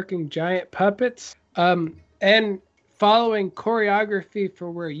puppeteer, working giant puppets, and following choreography for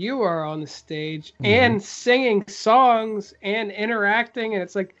where you are on the stage, and singing songs and interacting. And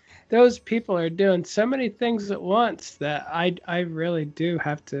it's like those people are doing so many things at once that I really do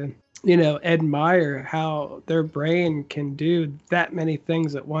have to, admire how their brain can do that many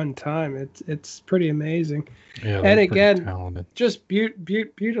things at one time. It's pretty amazing. Yeah, And again, talented. just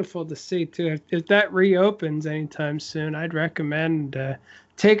beautiful to see too. If that reopens anytime soon, I'd recommend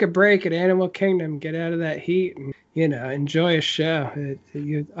take a break at Animal Kingdom, get out of that heat, and enjoy a show.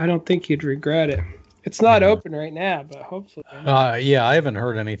 I don't think you'd regret it. It's not open right now, but hopefully. Yeah, I haven't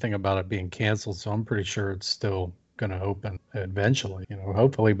heard anything about it being canceled, so I'm pretty sure it's still going to open eventually,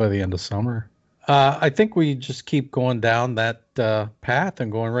 hopefully by the end of summer. I think we just keep going down that path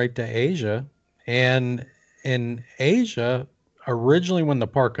and going right to Asia. And in Asia, originally when the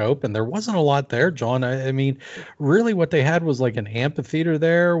park opened, there wasn't a lot there, John. I mean, really what they had was like an amphitheater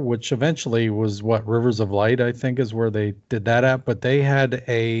there, which eventually was what Rivers of Light, I think, is where they did that at. But they had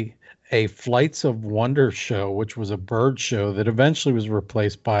a Flights of Wonder show, which was a bird show that eventually was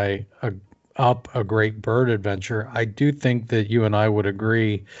replaced by a Great Bird Adventure. I do think that you and I would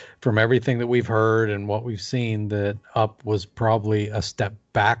agree from everything that we've heard and what we've seen that Up was probably a step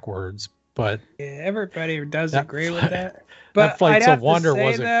backwards. But yeah, everybody does agree with that. But that Flights of Wonder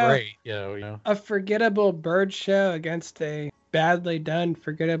wasn't great, A forgettable bird show against a badly done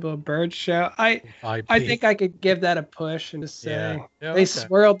forgettable bird show. I think I could give that a push and just say they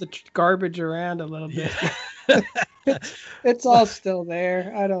swirled the garbage around a little bit. It's all still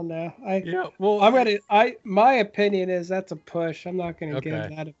there. I don't know. My opinion is that's a push. I'm not gonna give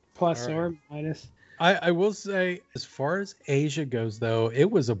that a plus or minus. I will say, as far as Asia goes, though,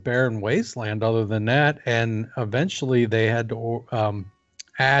 it was a barren wasteland other than that. And eventually they had to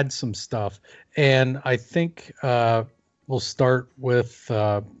add some stuff. And I think we'll start with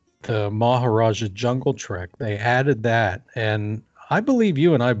the Maharaja Jungle Trek. They added that. And I believe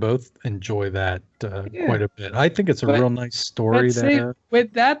you and I both enjoy that quite a bit. I think it's a real nice story there.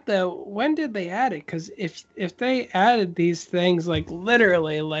 With that, though, when did they add it? Because if they added these things,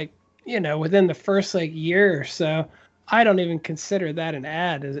 literally, within the first year or so, I don't even consider that an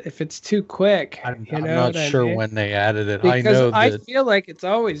ad if it's too quick. I'm not sure when they added it. Because I feel like it's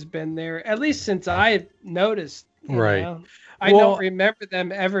always been there, at least since I've noticed. Right. I don't remember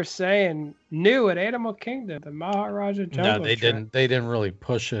them ever saying new at Animal Kingdom, the Maharaja Jungle No, they didn't. They didn't really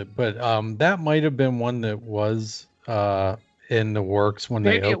push it, but that might have been one that was in the works when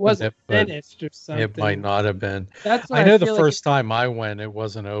they opened it. Wasn't but finished or something. It might not have been. That's I know the first time I went, it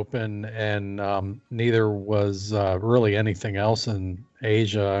wasn't open, and neither was really anything else in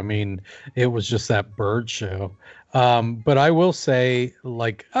Asia. I mean, it was just that bird show. But I will say,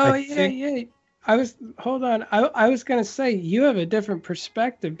 Hold on. I was going to say, you have a different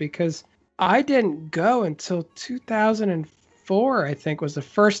perspective because I didn't go until 2004, I think, was the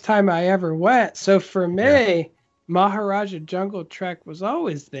first time I ever went. So for me, Maharaja Jungle Trek was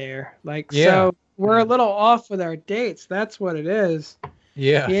always there. So we're a little off with our dates. That's what it is.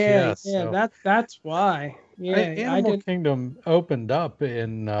 That's why. Yeah, Animal Kingdom opened up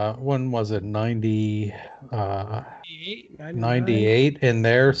in when was it? 98 in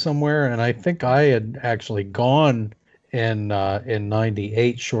there somewhere, and I think I had actually gone in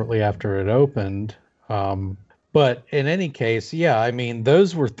 98 shortly after it opened. But in any case, I mean,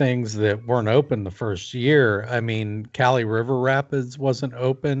 those were things that weren't open the first year. I mean, Kali River Rapids wasn't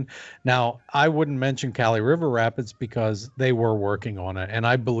open. Now, I wouldn't mention Kali River Rapids because they were working on it, and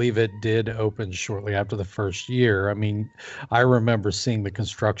I believe it did open shortly after the first year. I mean, I remember seeing the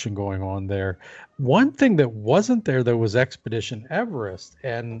construction going on there. One thing that wasn't there, though, was Expedition Everest,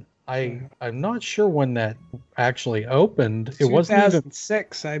 and I'm not sure when that actually opened. It wasn't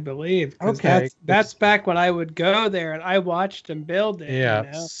 2006, I believe. Okay, that's back when I would go there and I watched them build it. Yeah.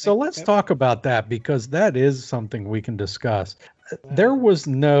 So let's talk about that because that is something we can discuss. There was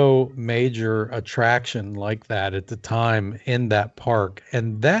no major attraction like that at the time in that park,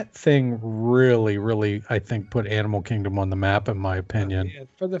 and that thing really, really, I think, put Animal Kingdom on the map, in my opinion.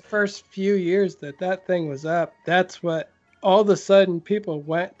 For the first few years that thing was up, that's what. All of a sudden, people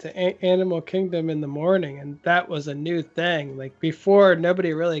went to Animal Kingdom in the morning, and that was a new thing. Before,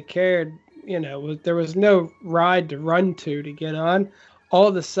 nobody really cared. There was no ride to run to get on. All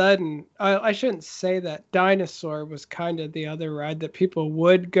of a sudden, I shouldn't say that. Dinosaur was kind of the other ride that people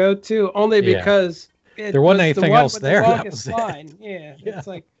would go to, only because there wasn't anything else there. That was line. It's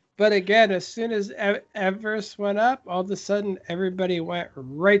like. But again, as soon as Everest went up, all of a sudden everybody went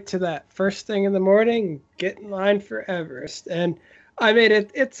right to that first thing in the morning, get in line for Everest. And I mean,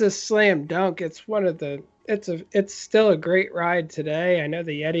 it's a slam dunk. It's it's still a great ride today. I know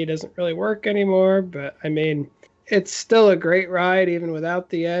the Yeti doesn't really work anymore, but I mean, it's still a great ride even without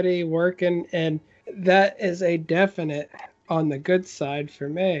the Yeti working, and that is a definite on the good side for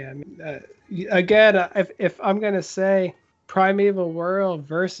me. I mean, again, if I'm gonna say Primeval World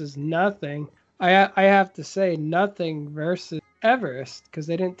versus Nothing, I have to say Nothing versus Everest, because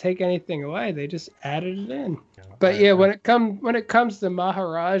they didn't take anything away; they just added it in. But yeah, when it comes to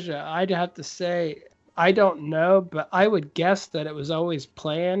Maharaja, I'd have to say I don't know, but I would guess that it was always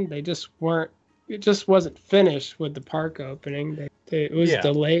planned. They just weren't. It just wasn't finished with the park opening. It was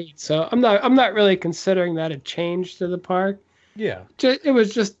delayed, so I'm not really considering that a change to the park. Yeah, It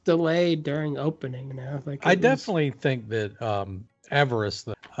was just delayed during opening. Like I definitely think that Everest,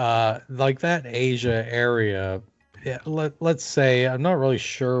 like that Asia area. Yeah, let's say I'm not really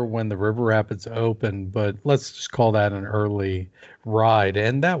sure when the River Rapids opened, but let's just call that an early ride.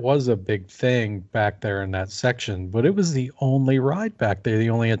 And that was a big thing back there in that section, but it was the only ride back there,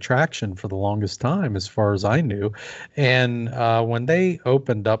 the only attraction for the longest time, as far as I knew. And when they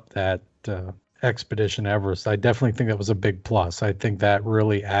opened up that Expedition Everest, I definitely think that was a big plus. I think that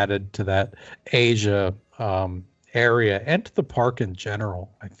really added to that Asia area and to the park in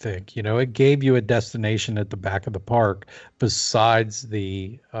general. I think, it gave you a destination at the back of the park besides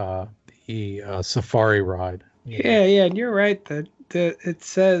the safari ride. Yeah, and you're right that it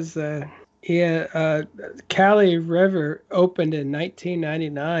says Cali River opened in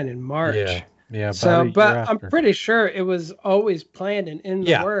 1999 in March. Yeah. So, but I'm pretty sure it was always planned and in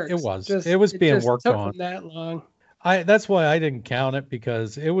the works. It was. It was being worked on. Took them that long. That's why I didn't count it,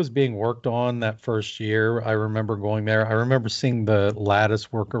 because it was being worked on that first year. I remember going there. I remember seeing the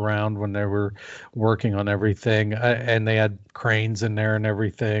lattice work around when they were working on everything, and they had cranes in there and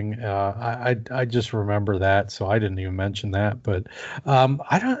everything. I just remember that, so I didn't even mention that. But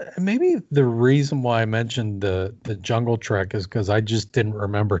I don't. Maybe the reason why I mentioned the Jungle Trek is because I just didn't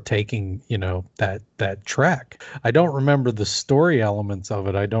remember taking that trek. I don't remember the story elements of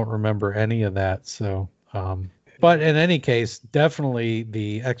it. I don't remember any of that. So. But in any case, definitely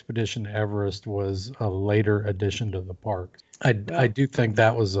the Expedition Everest was a later addition to the park. I do think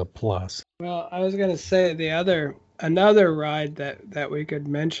that was a plus. Well, I was going to say another ride that we could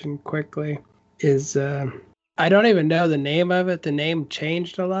mention quickly is I don't even know the name of it. The name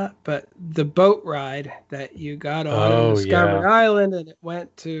changed a lot, but the boat ride that you got on Discovery Island, and it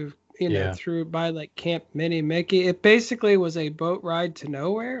went to through by like Camp Minnie Mickey. It basically was a boat ride to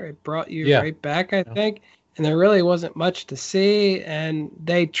nowhere. It brought you right back, I think. And there really wasn't much to see, and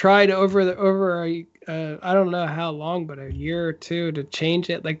they tried over I don't know how long, but a year or two to change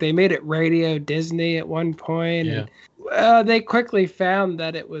it. Like they made it Radio Disney at one point, and they quickly found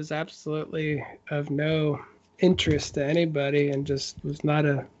that it was absolutely of no interest to anybody and just was not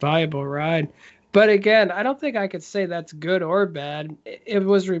a viable ride. But again, I don't think I could say that's good or bad. It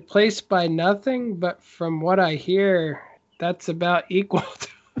was replaced by Nothing, but from what I hear, that's about equal to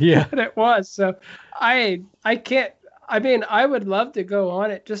what it was. So I can't. I mean, I would love to go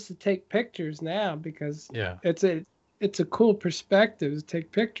on it just to take pictures now, because it's a cool perspective to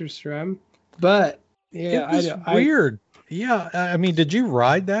take pictures from. But it was weird. I mean, did you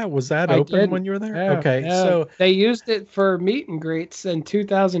ride that? Was that open when you were there? Okay, so they used it for meet and greets in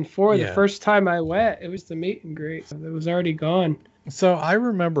 2004. The first time I went, it was the meet and greet. So it was already gone. So I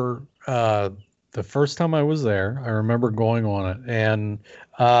remember the first time I was there, I remember going on it, and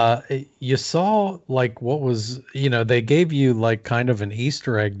you saw like what was, they gave you like kind of an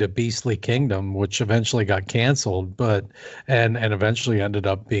Easter egg to Beastly Kingdom, which eventually got canceled, but and eventually ended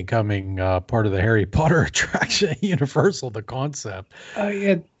up becoming part of the Harry Potter attraction at Universal, the concept. Oh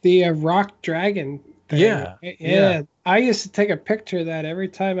yeah, the rock dragon thing. Yeah. I used to take a picture of that every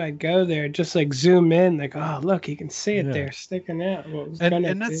time I go there, just like zoom in, like, oh look, you can see it there sticking out.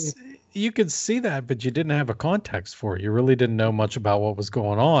 And that's you could see that, but you didn't have a context for it. You really didn't know much about what was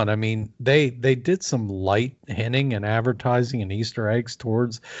going on. I mean, they did some light hinting and advertising and Easter eggs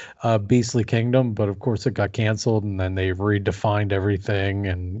towards Beastly Kingdom, but of course it got canceled, and then they redefined everything,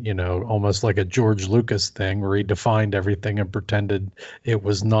 and almost like a George Lucas thing, redefined everything and pretended it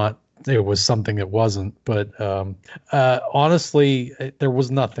was not. It was something it wasn't. But honestly, there was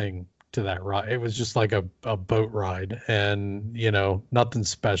nothing to that ride. It was just like a boat ride, and nothing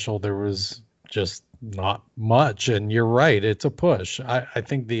special. There was just not much. And you're right, it's a push. I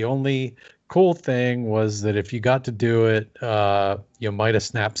think the only cool thing was that if you got to do it, you might have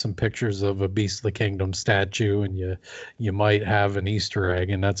snapped some pictures of a Beastly Kingdom statue, and you might have an Easter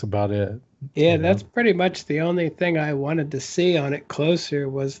egg, and that's about it. Yeah, that's pretty much the only thing I wanted to see on it closer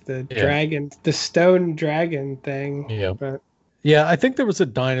was the dragon, the stone dragon thing. Yeah. But Yeah, I think there was a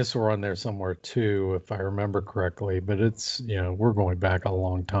dinosaur on there somewhere too, if I remember correctly. But it's, we're going back a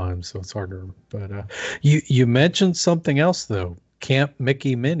long time, so it's hard to. But you mentioned something else though, Camp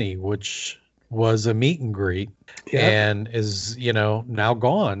Mickey Minnie, which was a meet and greet, Yep. and is now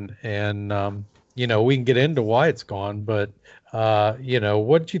gone. And we can get into why it's gone. But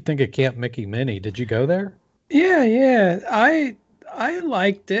what did you think of Camp Mickey Minnie? Did you go there? Yeah, yeah. I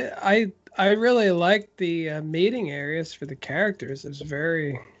liked it. I really liked the meeting areas for the characters. It was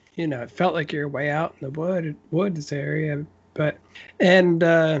very, it felt like you're way out in the woods area. But and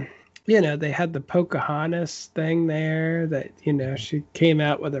they had the Pocahontas thing there that she came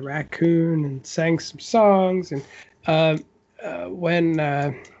out with a raccoon and sang some songs. And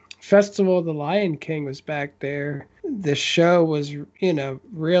when Festival of the Lion King was back there, the show was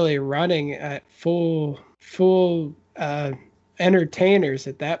really running at full entertainers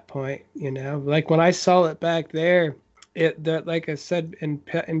at that point. Like when I saw it back there, like I said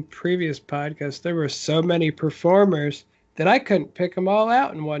in previous podcasts, there were so many performers that I couldn't pick them all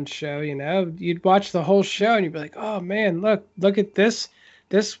out in one show. You'd watch the whole show and you'd be like, oh man, look at this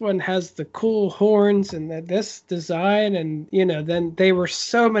one has the cool horns and this design. And then they were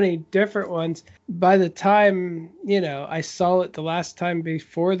so many different ones. By the time I saw it the last time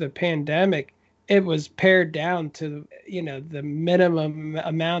before the pandemic, it was pared down to the minimum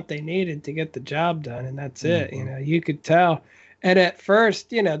amount they needed to get the job done, and that's it. You could tell. And at first,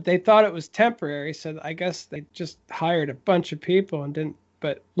 they thought it was temporary, so I guess they just hired a bunch of people and didn't.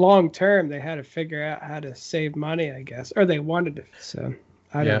 But long term, they had to figure out how to save money, I guess, or they wanted to. So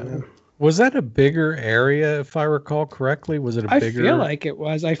I don't know. Was that a bigger area, if I recall correctly? Was it a bigger? I feel like it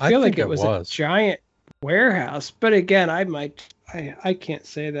was. I feel like it was a giant warehouse. But again, I can't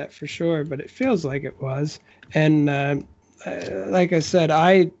say that for sure, but it feels like it was. And like I said,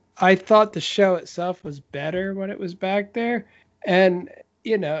 I thought the show itself was better when it was back there. And,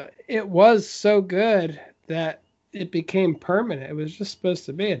 it was so good that it became permanent. It was just supposed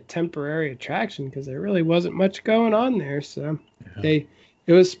to be a temporary attraction because there really wasn't much going on there. So it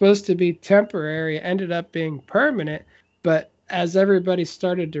was supposed to be temporary, ended up being permanent. But as everybody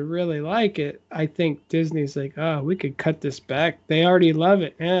started to really like it, I think Disney's like, oh, we could cut this back. They already love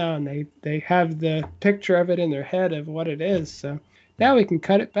it now, and they have the picture of it in their head of what it is. So now we can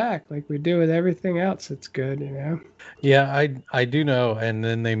cut it back like we do with everything else that's good, Yeah, I do know. And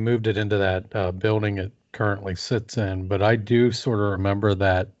then they moved it into that building it currently sits in. But I do sort of remember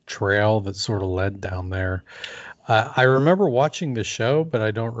that trail that sort of led down there. I remember watching the show, but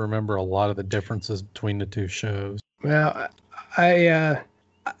I don't remember a lot of the differences between the two shows. Well,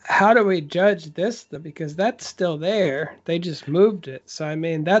 how do we judge this though? Because that's still there. They just moved it. So I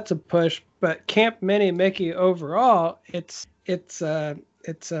mean, that's a push. But Camp Minnie Mickey overall, it's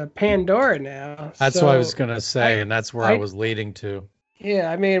Pandora now. That's what I was gonna say, and that's where I was leading to.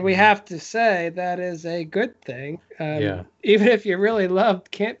 Yeah, I mean, we have to say that is a good thing. Yeah. Even if you really loved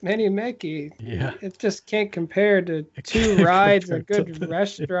Camp Minnie Mickey, it just can't compare to two rides, a good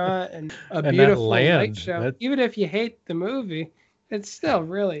restaurant, and a beautiful light show. Even if you hate the movie, it's still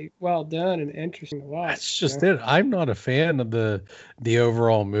really well done and interesting to watch. That's just it. I'm not a fan of the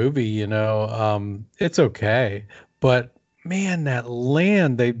overall movie. It's okay, but man, that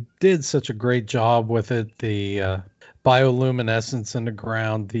land, they did such a great job with it. The bioluminescence in the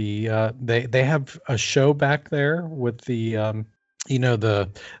ground. They have a show back there with the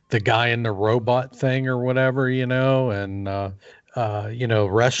the guy in the robot thing or whatever, and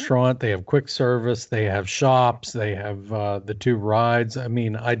restaurant. They have quick service. They have shops. They have the two rides. I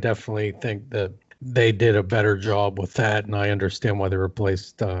mean, I definitely think that they did a better job with that, and I understand why they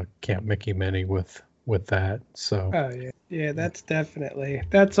replaced Camp Mickey Minnie with that. So. Oh yeah, that's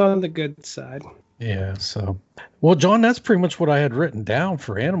on the good side. Yeah. So, well, John, that's pretty much what I had written down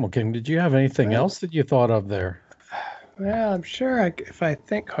for Animal Kingdom. Did you have anything else that you thought of there? Well, I'm sure if I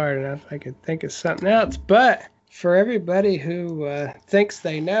think hard enough, I could think of something else. But for everybody who thinks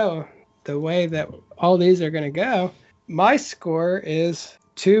they know the way that all these are going to go, my score is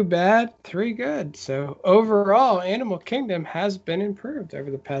 2 bad, 3 good. So overall, Animal Kingdom has been improved over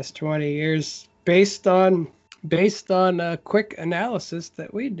the past 20 years based on a quick analysis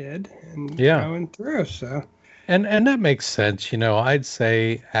that we did and going through. So and that makes sense. I'd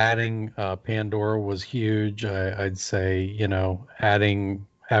say adding Pandora was huge. I'd say adding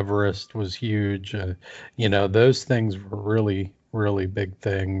Everest was huge. Those things were really, really big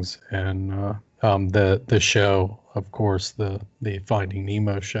things. And the show, of course, the Finding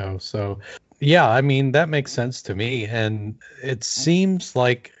Nemo show. So yeah, I mean, that makes sense to me. And it seems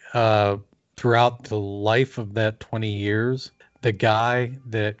like throughout the life of that 20 years, the guy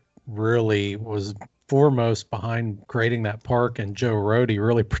that really was foremost behind creating that park, and Joe Rohde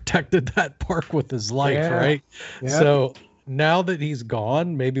really protected that park with his life, right? Yeah. So now that he's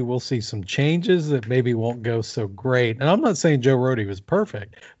gone, maybe we'll see some changes that maybe won't go so great. And I'm not saying Joe Rohde was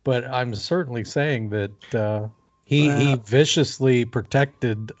perfect, but I'm certainly saying that he viciously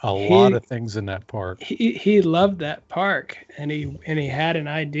protected a lot of things in that park. He loved that park, and he had an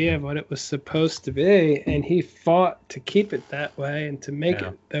idea of what it was supposed to be, and he fought to keep it that way and to make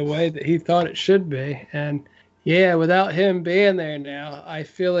it the way that he thought it should be. And yeah, without him being there now, I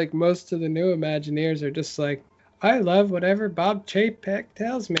feel like most of the new Imagineers are just like, I love whatever Bob Chapek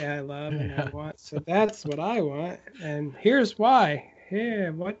tells me I love and I want, so that's what I want, and here's why.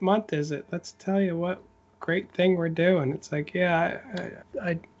 Yeah, what month is it? Let's tell you what great thing we're doing. It's like, yeah,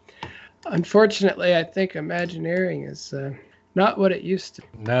 I unfortunately, I think Imagineering is not what it used to.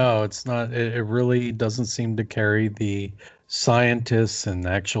 No, it's not. It really doesn't seem to carry the scientists and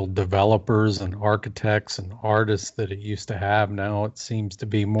actual developers and architects and artists that it used to have. Now it seems to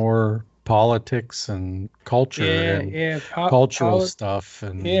be more politics and culture and cultural stuff.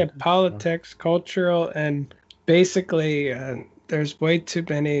 And politics, cultural, and basically there's way too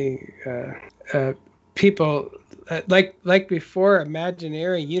many people like before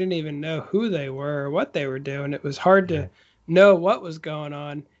Imagineering. You didn't even know who they were or what they were doing. It was hard to know what was going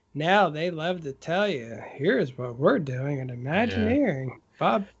on. Now they love to tell you, here's what we're doing in Imagineering.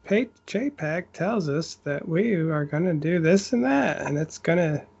 Bob Chapek tells us that we are going to do this and that, and it's going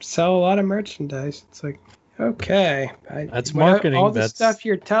to sell a lot of merchandise. It's like, okay. That's marketing. All the stuff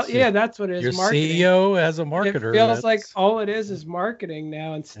you're telling. Yeah, that's what it is. Your marketing. CEO as a marketer. It feels like all it is marketing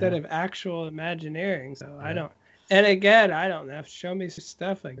now instead of actual Imagineering. So I don't. And again, I don't know. Show me some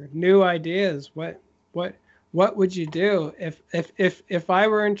stuff like new ideas. What would you do if I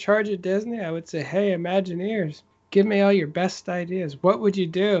were in charge of Disney? I would say, hey, Imagineers, give me all your best ideas. What would you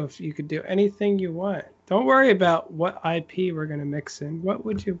do if you could do anything you want? Don't worry about what IP we're going to mix in. What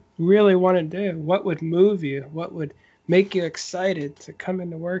would you really want to do? What would move you? What would make you excited to come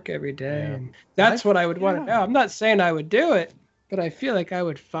into work every day? Yeah. And that's what I would want to know. I'm not saying I would do it, but I feel like I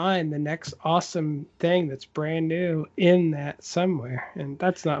would find the next awesome thing that's brand new in that somewhere. And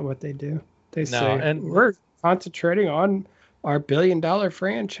that's not what they do. They say, and we're concentrating on our $1 billion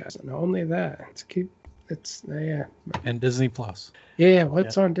franchise and only that. And Disney Plus. Yeah,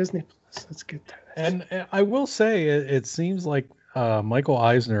 what's on Disney Plus? Let's get to this. And I will say, it seems like Michael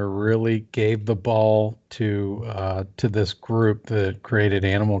Eisner really gave the ball to this group that created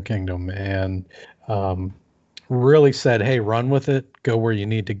Animal Kingdom, and really said, "Hey, run with it. Go where you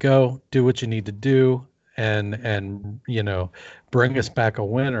need to go. Do what you need to do, and bring us back a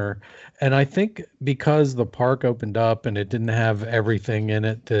winner." And I think because the park opened up and it didn't have everything in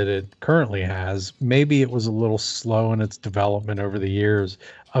it that it currently has, maybe it was a little slow in its development over the years.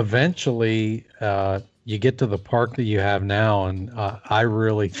 Eventually, you get to the park that you have now, and I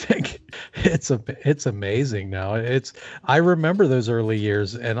really think it's amazing now. I remember those early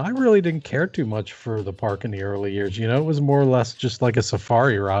years, and I really didn't care too much for the park in the early years. It was more or less just like a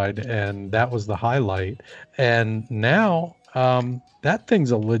safari ride, and that was the highlight. And now, that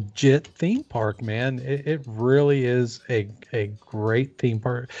thing's a legit theme park, man. It really is a great theme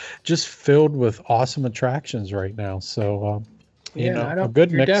park, just filled with awesome attractions right now. So, a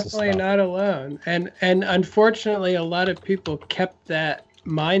good you're mix definitely of stuff. Not alone. And unfortunately, a lot of people kept that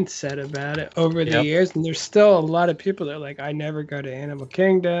mindset about it over the years, and there's still a lot of people that are like, I never go to Animal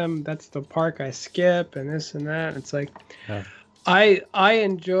Kingdom. That's the park I skip, and this and that. It's like, I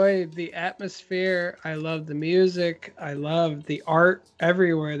enjoy the atmosphere. I love the music. I love the art.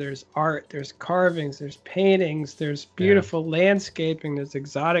 Everywhere there's art. There's carvings. There's paintings. There's beautiful landscaping. There's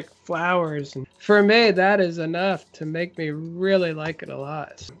exotic flowers. And for me, that is enough to make me really like it a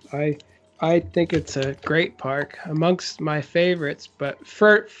lot. I think it's a great park, amongst my favorites. But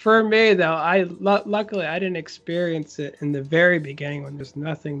for me, though, luckily I didn't experience it in the very beginning when there's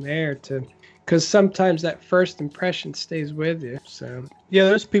nothing there to. Because sometimes that first impression stays with you. So yeah,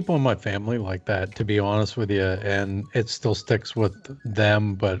 there's people in my family like that, to be honest with you, and it still sticks with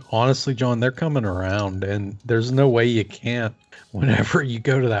them. But honestly, John, they're coming around, and there's no way you can't. Whenever you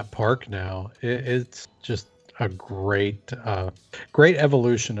go to that park now, it's just a great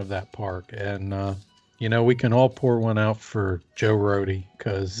evolution of that park. And we can all pour one out for Joe Rohde,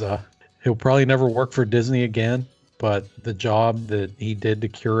 because he'll probably never work for Disney again. But the job that he did to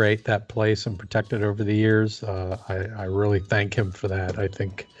curate that place and protect it over the years, I really thank him for that. I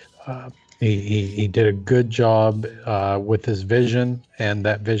think he did a good job with his vision, and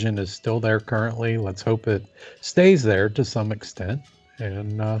that vision is still there currently. Let's hope it stays there to some extent.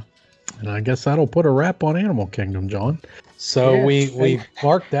 And And I guess that'll put a wrap on Animal Kingdom, John. So Yeah. we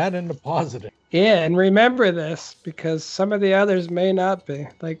mark that into positive. Yeah, and remember this because some of the others may not be.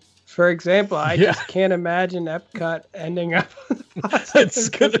 Like, for example, I Yeah. just can't imagine Epcot ending up on the positive. It's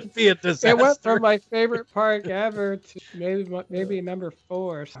going to be a disaster. It went from my favorite park ever to maybe number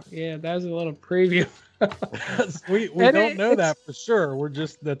 4. So, yeah, that was a little preview. we And don't know that for sure. We're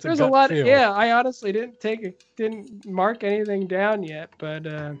just that's There's a a gut lot. feel. Yeah, I honestly didn't mark anything down yet, but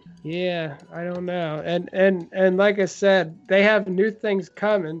yeah, I don't know. And like I said, they have new things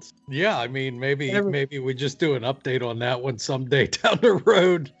coming. Yeah, I mean, maybe we just do an update on that one someday down the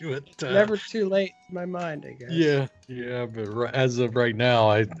road. But, never too late in my mind, I guess. Yeah, but as of right now,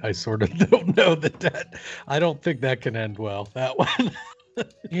 I sort of don't know that I don't think that can end well. That one.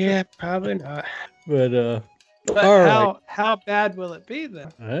 Yeah, probably not. But But all right. how bad will it be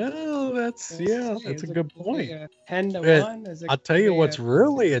then? Well, that's Is a it good gonna be point. a 10 to It- 1? Is it I'll tell gonna you be what's a-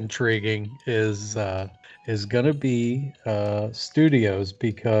 really intriguing is going to be studios,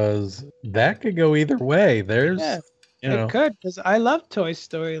 because that could go either way. There's Yeah, you know, it could, because I love Toy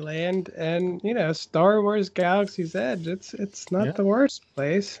Story Land, and Star Wars Galaxy's Edge. It's not Yeah. the worst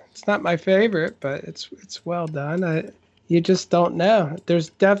place. It's not my favorite, but it's well done. You just don't know. There's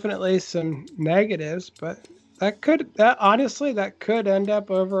definitely some negatives, but that could end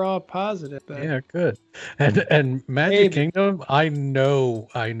up overall positive. But yeah, good. And Magic Maybe. Kingdom, I know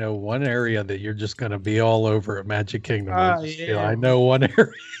one area that you're just going to be all over at Magic Kingdom. Oh, yeah. I know one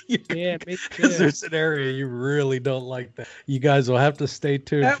area. Yeah, me Because too. there's an area you really don't like that. You guys will have to stay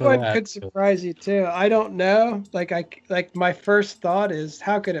tuned That for one that. could surprise you too. I don't know. Like my first thought is,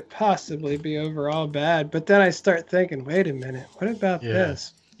 how could it possibly be overall bad? But then I start thinking, wait a minute, what about Yeah.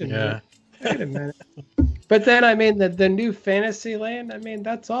 this? Yeah. Wait a minute. But then I mean the new Fantasyland. I mean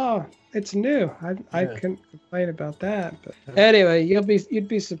that's all. It's new. I Yeah. couldn't complain about that. But anyway, you'd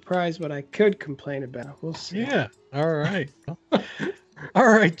be surprised what I could complain about. We'll see. Yeah. All right. All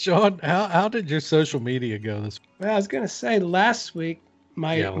right, John. How did your social media go this week? Well, I was gonna say last week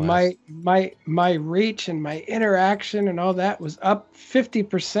my Yeah, my reach and my interaction and all that was up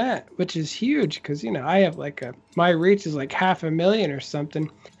 50%, which is huge because I have my reach is like 500,000 or something,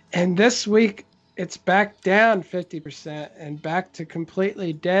 and this week it's back down 50% and back to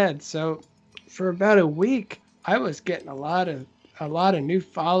completely dead. So for about a week, I was getting a lot of new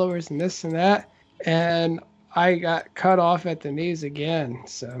followers and this and that, and I got cut off at the knees again.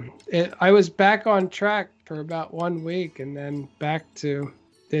 So I was back on track for about 1 week, and then back to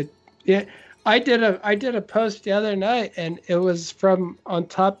it. Yeah, I did a post the other night, and it was from on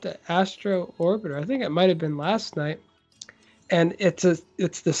top the Astro Orbiter. I think it might have been last night, and it's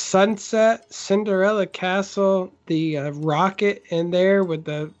the Sunset Cinderella Castle, the rocket in there with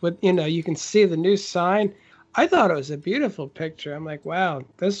you can see the new sign. I thought it was a beautiful picture. I'm like, wow,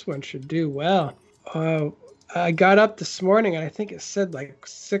 this one should do well. I got up this morning and I think it said like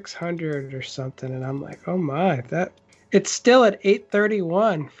 600 or something, and I'm like, oh my, it's still at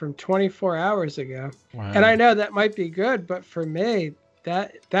 831 from 24 hours ago. Wow. And I know that might be good, but for me,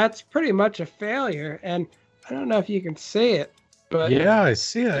 that's pretty much a failure. And I don't know if you can see it, but yeah, I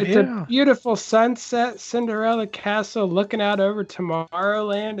see it. it's a beautiful sunset, Cinderella Castle looking out over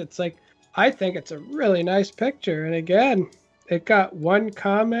Tomorrowland. It's like, I think it's a really nice picture. And again, it got 1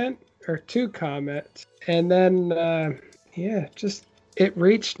 comment or 2 comments. And then, it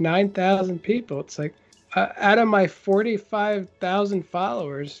reached 9,000 people. It's like, out of my 45,000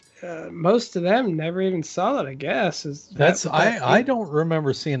 followers, most of them never even saw it, I guess. I don't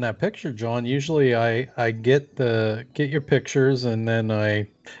remember seeing that picture, John. Usually I get your pictures, and then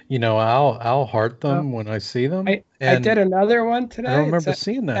I'll heart them when I see them. I did another one today. I don't remember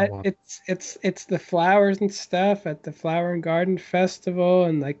seeing that one. It's the flowers and stuff at the Flower and Garden Festival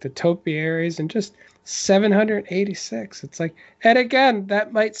and like the topiaries, and just 786. It's like, and again,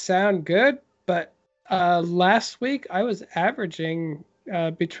 that might sound good, but last week I was averaging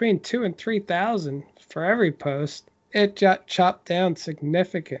between 2,000 and 3,000 for every post. It got chopped down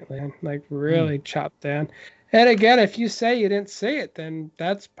significantly, like really chopped down. And again, if you say you didn't see it, then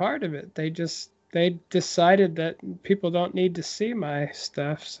that's part of it. They decided that people don't need to see my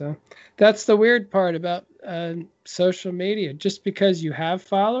stuff. So that's the weird part about social media. Just because you have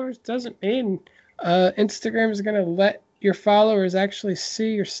followers doesn't mean Instagram is going to let your followers actually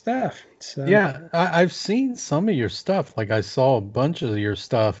see your stuff. So yeah, I've seen some of your stuff. Like I saw a bunch of your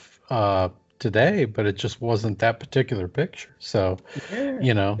stuff today, but it just wasn't that particular picture. So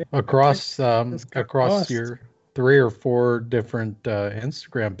across your 3 or 4 different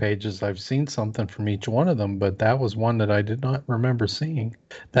Instagram pages, I've seen something from each one of them, but that was one that I did not remember seeing.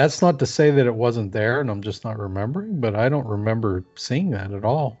 That's not to say that it wasn't there and I'm just not remembering, but I don't remember seeing that at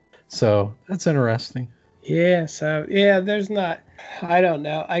all. So that's interesting. Yeah, so yeah, there's not, I don't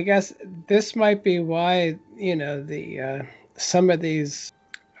know. I guess this might be why, the some of these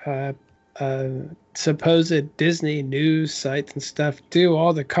uh, uh, supposed Disney news sites and stuff do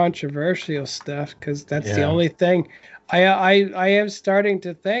all the controversial stuff because that's the Yeah. only thing. I am starting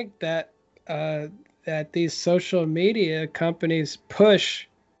to think that uh, that these social media companies push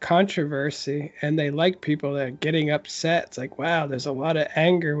controversy and they like people that are getting upset. It's like, wow, there's a lot of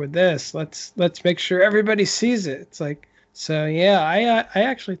anger with this. Let's make sure everybody sees it. It's like, so yeah, I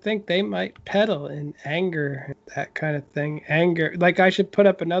actually think they might peddle in anger, that kind of thing. Anger, like I should put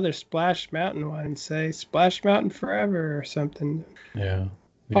up another Splash Mountain one and say Splash Mountain forever or something. Yeah.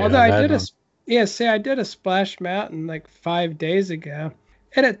 Although Yeah. I That. did yeah, say I did a Splash Mountain like 5 days ago,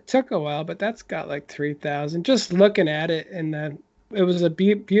 and it took a while, but that's got like 3,000. Just looking at it, and it was a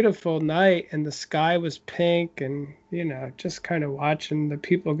beautiful night, and the sky was pink, and just kind of watching the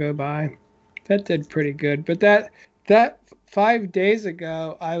people go by. That did pretty good. But that 5 days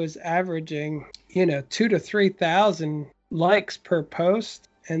ago, I was averaging 2 to 3,000 likes per post,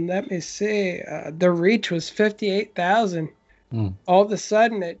 and let me see, the reach was 58,000. Mm. All of a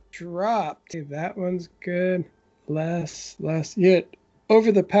sudden it dropped. See, that one's good. Less. Yet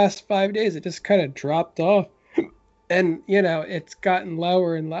over the past 5 days, it just kind of dropped off. And, it's gotten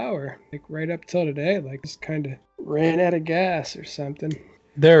lower and lower, like right up till today, like just kind of ran out of gas or something.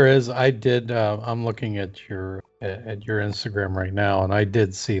 There is. I did. I'm looking at your Instagram right now, and I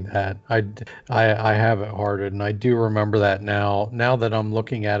did see that. I have it hearted, and I do remember that now. Now that I'm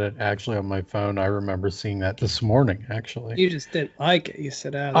looking at it actually on my phone, I remember seeing that this morning. Actually, You just didn't like it. You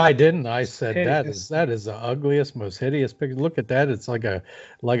said, "Oh, I didn't. I said hideous." that is the ugliest, most hideous picture. Look at that. It's like a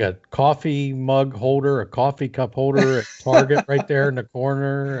coffee mug holder, a coffee cup holder at Target right there in the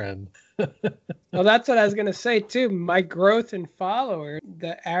corner, and Well, that's what I was gonna say too. My growth in followers,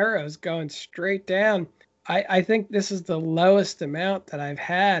 the arrow's going straight down. I think this is the lowest amount that I've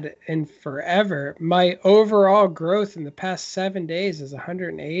had in forever. My overall growth in the past 7 days is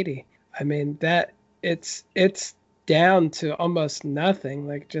 180. I mean that it's down to almost nothing,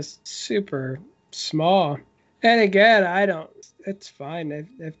 like just super small. And again, I don't. It's fine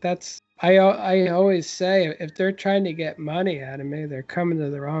if that's. I always say if they're trying to get money out of me, they're coming to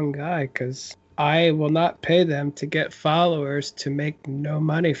the wrong guy because I will not pay them to get followers to make no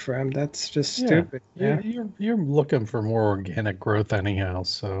money from. That's just stupid. Yeah. you're looking for more organic growth anyhow.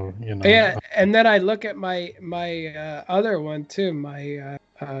 So Yeah, and then I look at my other one too, my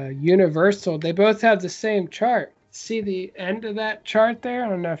Universal. They both have the same chart. See the end of that chart there? I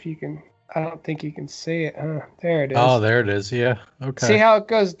don't know if you can. I don't think you can see it. There it is. Oh, there it is. Yeah. Okay. See how it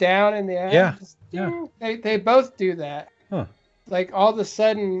goes down in the end? Yeah. Yeah. They both do that. Huh. Like all of a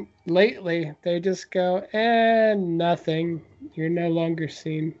sudden lately they just go, nothing. You're no longer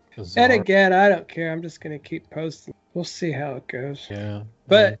seen. Bizarre. And again, I don't care. I'm just gonna keep posting. We'll see how it goes. Yeah.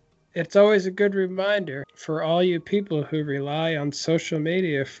 But it's always a good reminder for all you people who rely on social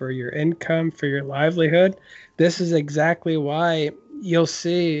media for your income, for your livelihood. This is exactly why you'll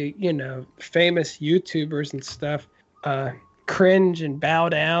see, famous YouTubers and stuff cringe and bow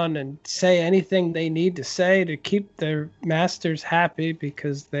down and say anything they need to say to keep their masters happy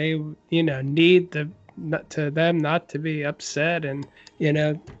because they, need them not to be upset. And,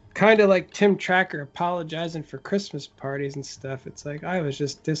 kind of like Tim Tracker apologizing for Christmas parties and stuff. It's like, I was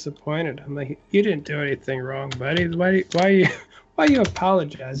just disappointed. I'm like, you didn't do anything wrong, buddy. Why are you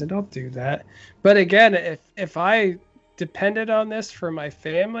apologizing? Don't do that. But again, if I depended on this for my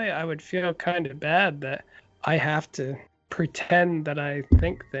family, I would feel kind of bad that I have to pretend that I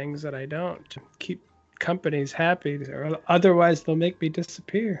think things that I don't to keep companies happy, or otherwise they'll make me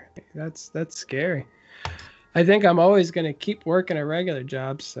disappear. That's scary. I think I'm always going to keep working a regular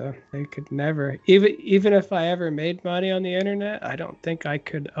job, so they could never, even if I ever made money on the internet, I don't think I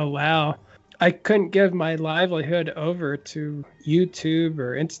couldn't give my livelihood over to YouTube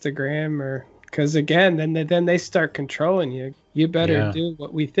or Instagram, or because again, then they start controlling you. You better do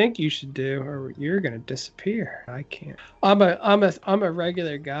what we think you should do, or you're gonna disappear. I can't. I'm a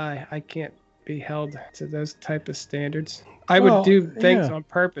regular guy. I can't be held to those type of standards. I would do things on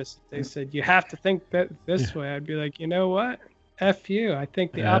purpose. They said you have to think this way. I'd be like, you know what? F you. I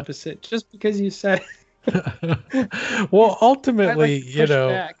think the opposite. Just because you said. Well, ultimately,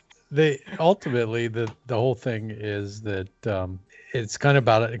 back. the whole thing is that it's kind of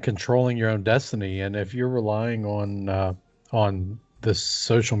about controlling your own destiny, and if you're relying on the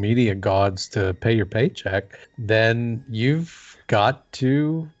social media gods to pay your paycheck, then you've got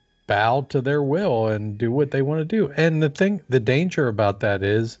to bow to their will and do what they want to do. And the danger about that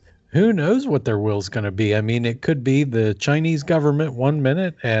is who knows what their will's going to be? I mean, it could be the Chinese government 1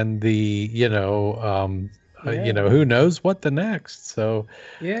 minute and the, who knows what the next. So,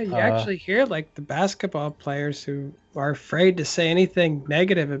 Yeah, you actually hear like the basketball players who are afraid to say anything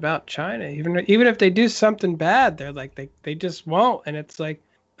negative about China. Even if they do something bad, they're like they just won't. And it's like,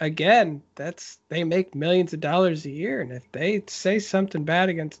 again, they make millions of dollars a year, and if they say something bad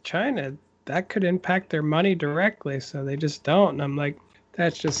against China, that could impact their money directly. So they just don't. And I'm like,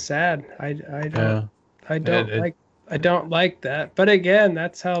 that's just sad. I don't like that. But again,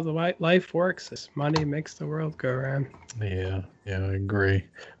 that's how the life works. This money makes the world go around. Yeah, I agree.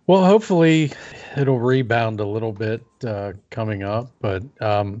 Well, hopefully it'll rebound a little bit coming up. But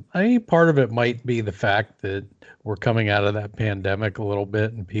I think part of it might be the fact that we're coming out of that pandemic a little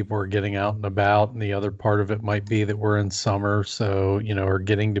bit and people are getting out and about. And the other part of it might be that we're in summer. So, or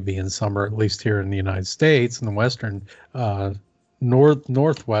getting to be in summer, at least here in the United States and the Western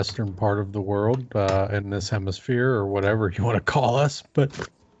northwestern part of the world in this hemisphere, or whatever you want to call us. But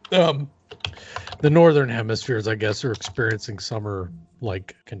the northern hemispheres, I guess, are experiencing summer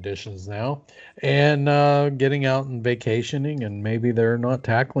like conditions now, and getting out and vacationing, and maybe they're not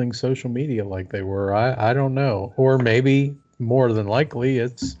tackling social media like they were. I don't know. Or maybe more than likely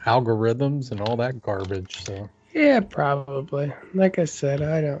it's algorithms and all that garbage. So yeah, probably. Like I said,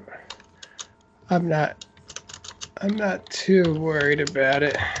 I'm not too worried about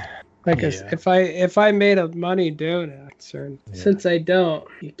it. Like I said, if I made a money doing it, since I don't,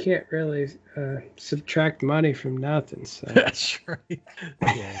 you can't really subtract money from nothing. So that's right.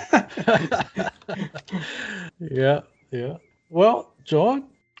 Yeah. Yeah. Well, John,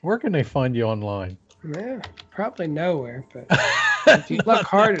 where can they find you online? Yeah, probably nowhere, but if you look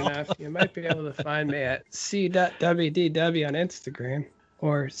hard enough, you might be able to find me at c.wdw on Instagram,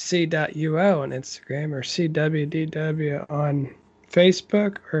 or c.uo on Instagram, or cwdw on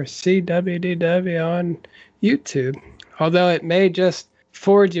Facebook, or cwdw on YouTube. Although it may just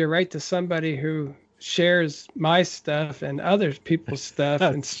forward you right to somebody who shares my stuff and other people's stuff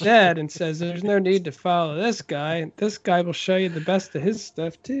instead, and says there's no need to follow this guy. This guy will show you the best of his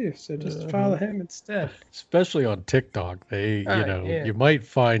stuff too, so just follow him instead. Especially on TikTok, you might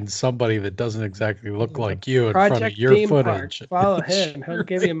find somebody that doesn't exactly look like you in Project front of your Theme footage. Park. Follow him. He'll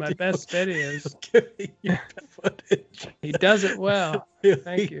give you my best videos. He does it well.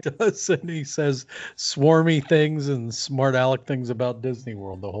 Thank you. He does, and he says swarmy things and smart aleck things about Disney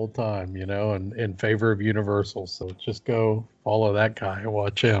World the whole time, and in favor of Universal. So just go follow that guy and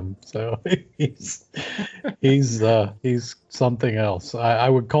watch him. So he's something else. I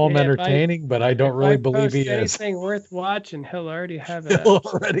would call him entertaining, but I don't really believe he is. Anything worth watching, he'll already have it. He'll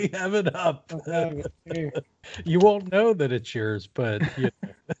already have it up. You won't know that it's yours, but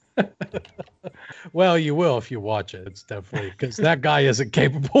well, you will if you watch it. It's definitely, because that guy isn't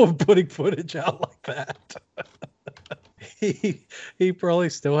capable of putting footage out like that. He probably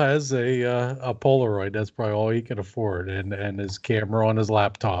still has a Polaroid. That's probably all he can afford, and his camera on his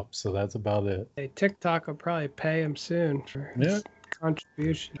laptop. So that's about it. Hey, TikTok will probably pay him soon for his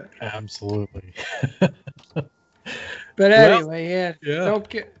contribution. Absolutely. But anyway, don't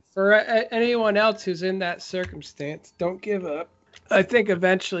get, for anyone else who's in that circumstance, don't give up. I think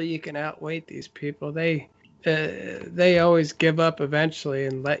eventually you can outweight these people. They always give up eventually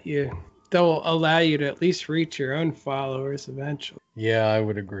and they'll allow you to at least reach your own followers eventually. Yeah, I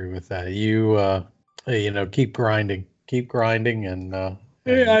would agree with that. You keep grinding, and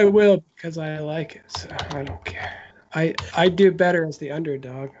I will, because I like it. So I don't care. I do better as the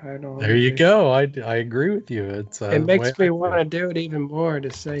underdog. I don't. There you go. I agree with you. It makes me want to do it even more,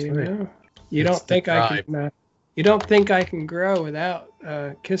 to say, you don't think I can. You don't think I can grow without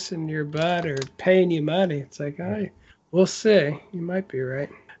kissing your butt or paying you money? It's like, we'll see. You might be right.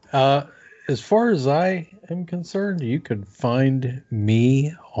 As far as I am concerned, you can find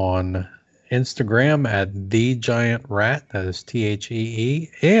me on Instagram at The Giant Rat. That is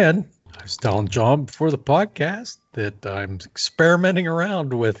THEE. And I was telling John before the podcast that I'm experimenting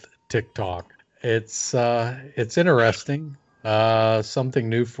around with TikTok. It's interesting. Something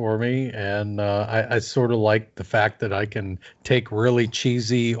new for me, and I sort of like the fact that I can take really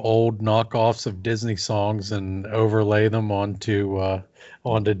cheesy old knockoffs of Disney songs and overlay them onto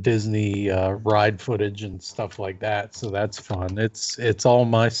Disney ride footage and stuff like that. So that's fun. It's all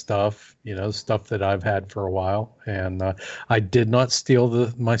my stuff, stuff that I've had for a while, and I did not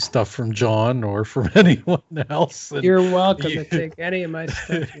steal my stuff from John or from anyone else. And you're welcome to take any of my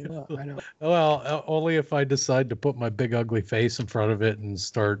stuff you want. I know. Well, only if I decide to put my big ugly face in front of it and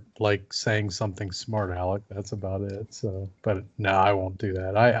start saying something smart, Alec. That's about it. So, but no, I won't do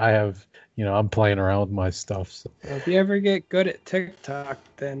that. I have I'm playing around with my stuff. So. Well, if you ever get good at TikTok,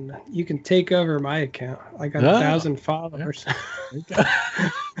 then you can take over my account. I got Oh. 1,000 followers.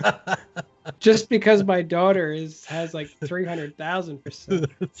 Just because my daughter has like 300,000%.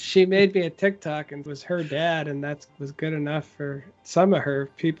 She made me a TikTok and was her dad, and that was good enough for some of her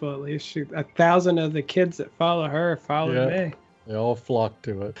people at least. 1,000 of the kids that follow her followed me. They all flock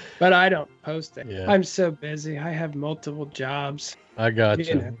to it. But I don't post it. Yeah. I'm so busy. I have multiple jobs. I got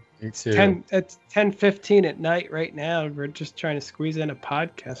you. know, Me too. It's 10:15 at night right now. We're just trying to squeeze in a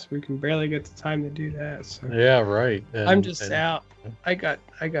podcast. We can barely get the time to do that. So Yeah, right. I'm just out. I got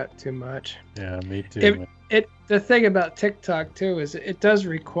too much. Yeah, me too. The thing about TikTok too is it does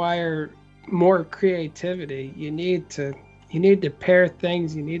require more creativity. You need to pair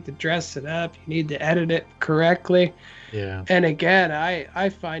things. You need to dress it up. You need to edit it correctly. Yeah. And again, I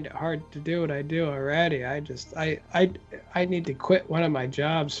find it hard to do what I do already. I need to quit one of my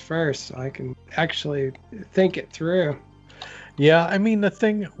jobs first so I can actually think it through. Yeah, I mean the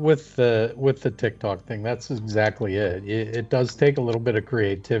thing with the TikTok thing, that's exactly it. It does take a little bit of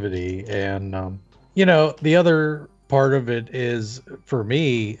creativity, and the other part of it is, for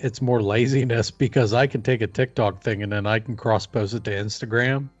me, it's more laziness, because I can take a TikTok thing and then I can cross post it to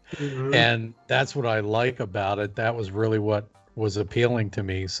Instagram. Mm-hmm. And that's what I like about it. That was really what was appealing to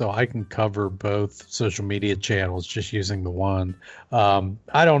me. So I can cover both social media channels just using the one.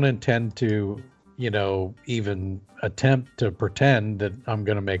 I don't intend to, even attempt to pretend that I'm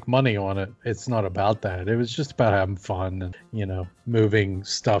going to make money on it. It's not about that. It was just about having fun and, moving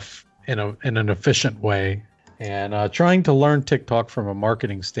stuff in an efficient way. And trying to learn TikTok from a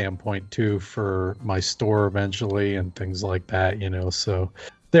marketing standpoint too, for my store eventually and things like that, So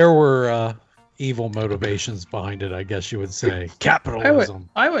there were evil motivations behind it, I guess you would say. Capitalism.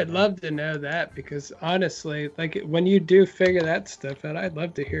 I would love to know that, because honestly, like when you do figure that stuff out, I'd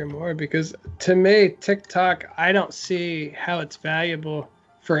love to hear more, because to me, TikTok, I don't see how it's valuable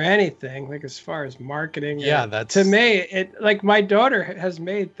for anything, like as far as marketing. Yeah, to me, it, like, my daughter has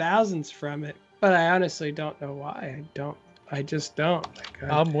made thousands from it, but I honestly don't know why. I just don't.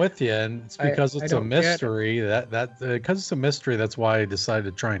 I'm with you, and it's because it's a mystery. Because it's a mystery, that's why I decided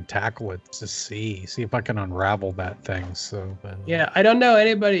to try and tackle it, to see if I can unravel that thing. So yeah, I don't know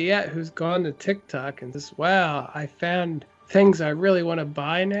anybody yet who's gone to TikTok and just, wow, I found things I really want to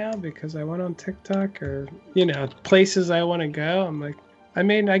buy now because I went on TikTok, or places I want to go. I'm like, I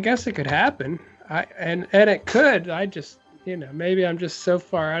mean, I guess it could happen. And it could. I just, maybe I'm just so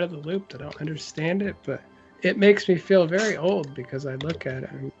far out of the loop that I don't understand it, but it makes me feel very old because I look at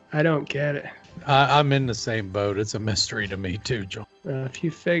it and I don't get it. I'm in the same boat. It's a mystery to me too, John. If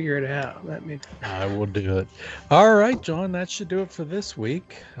you figure it out, let me know. I will do it. All right, John, that should do it for this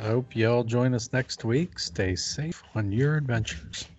week. I hope you all join us next week. Stay safe on your adventures.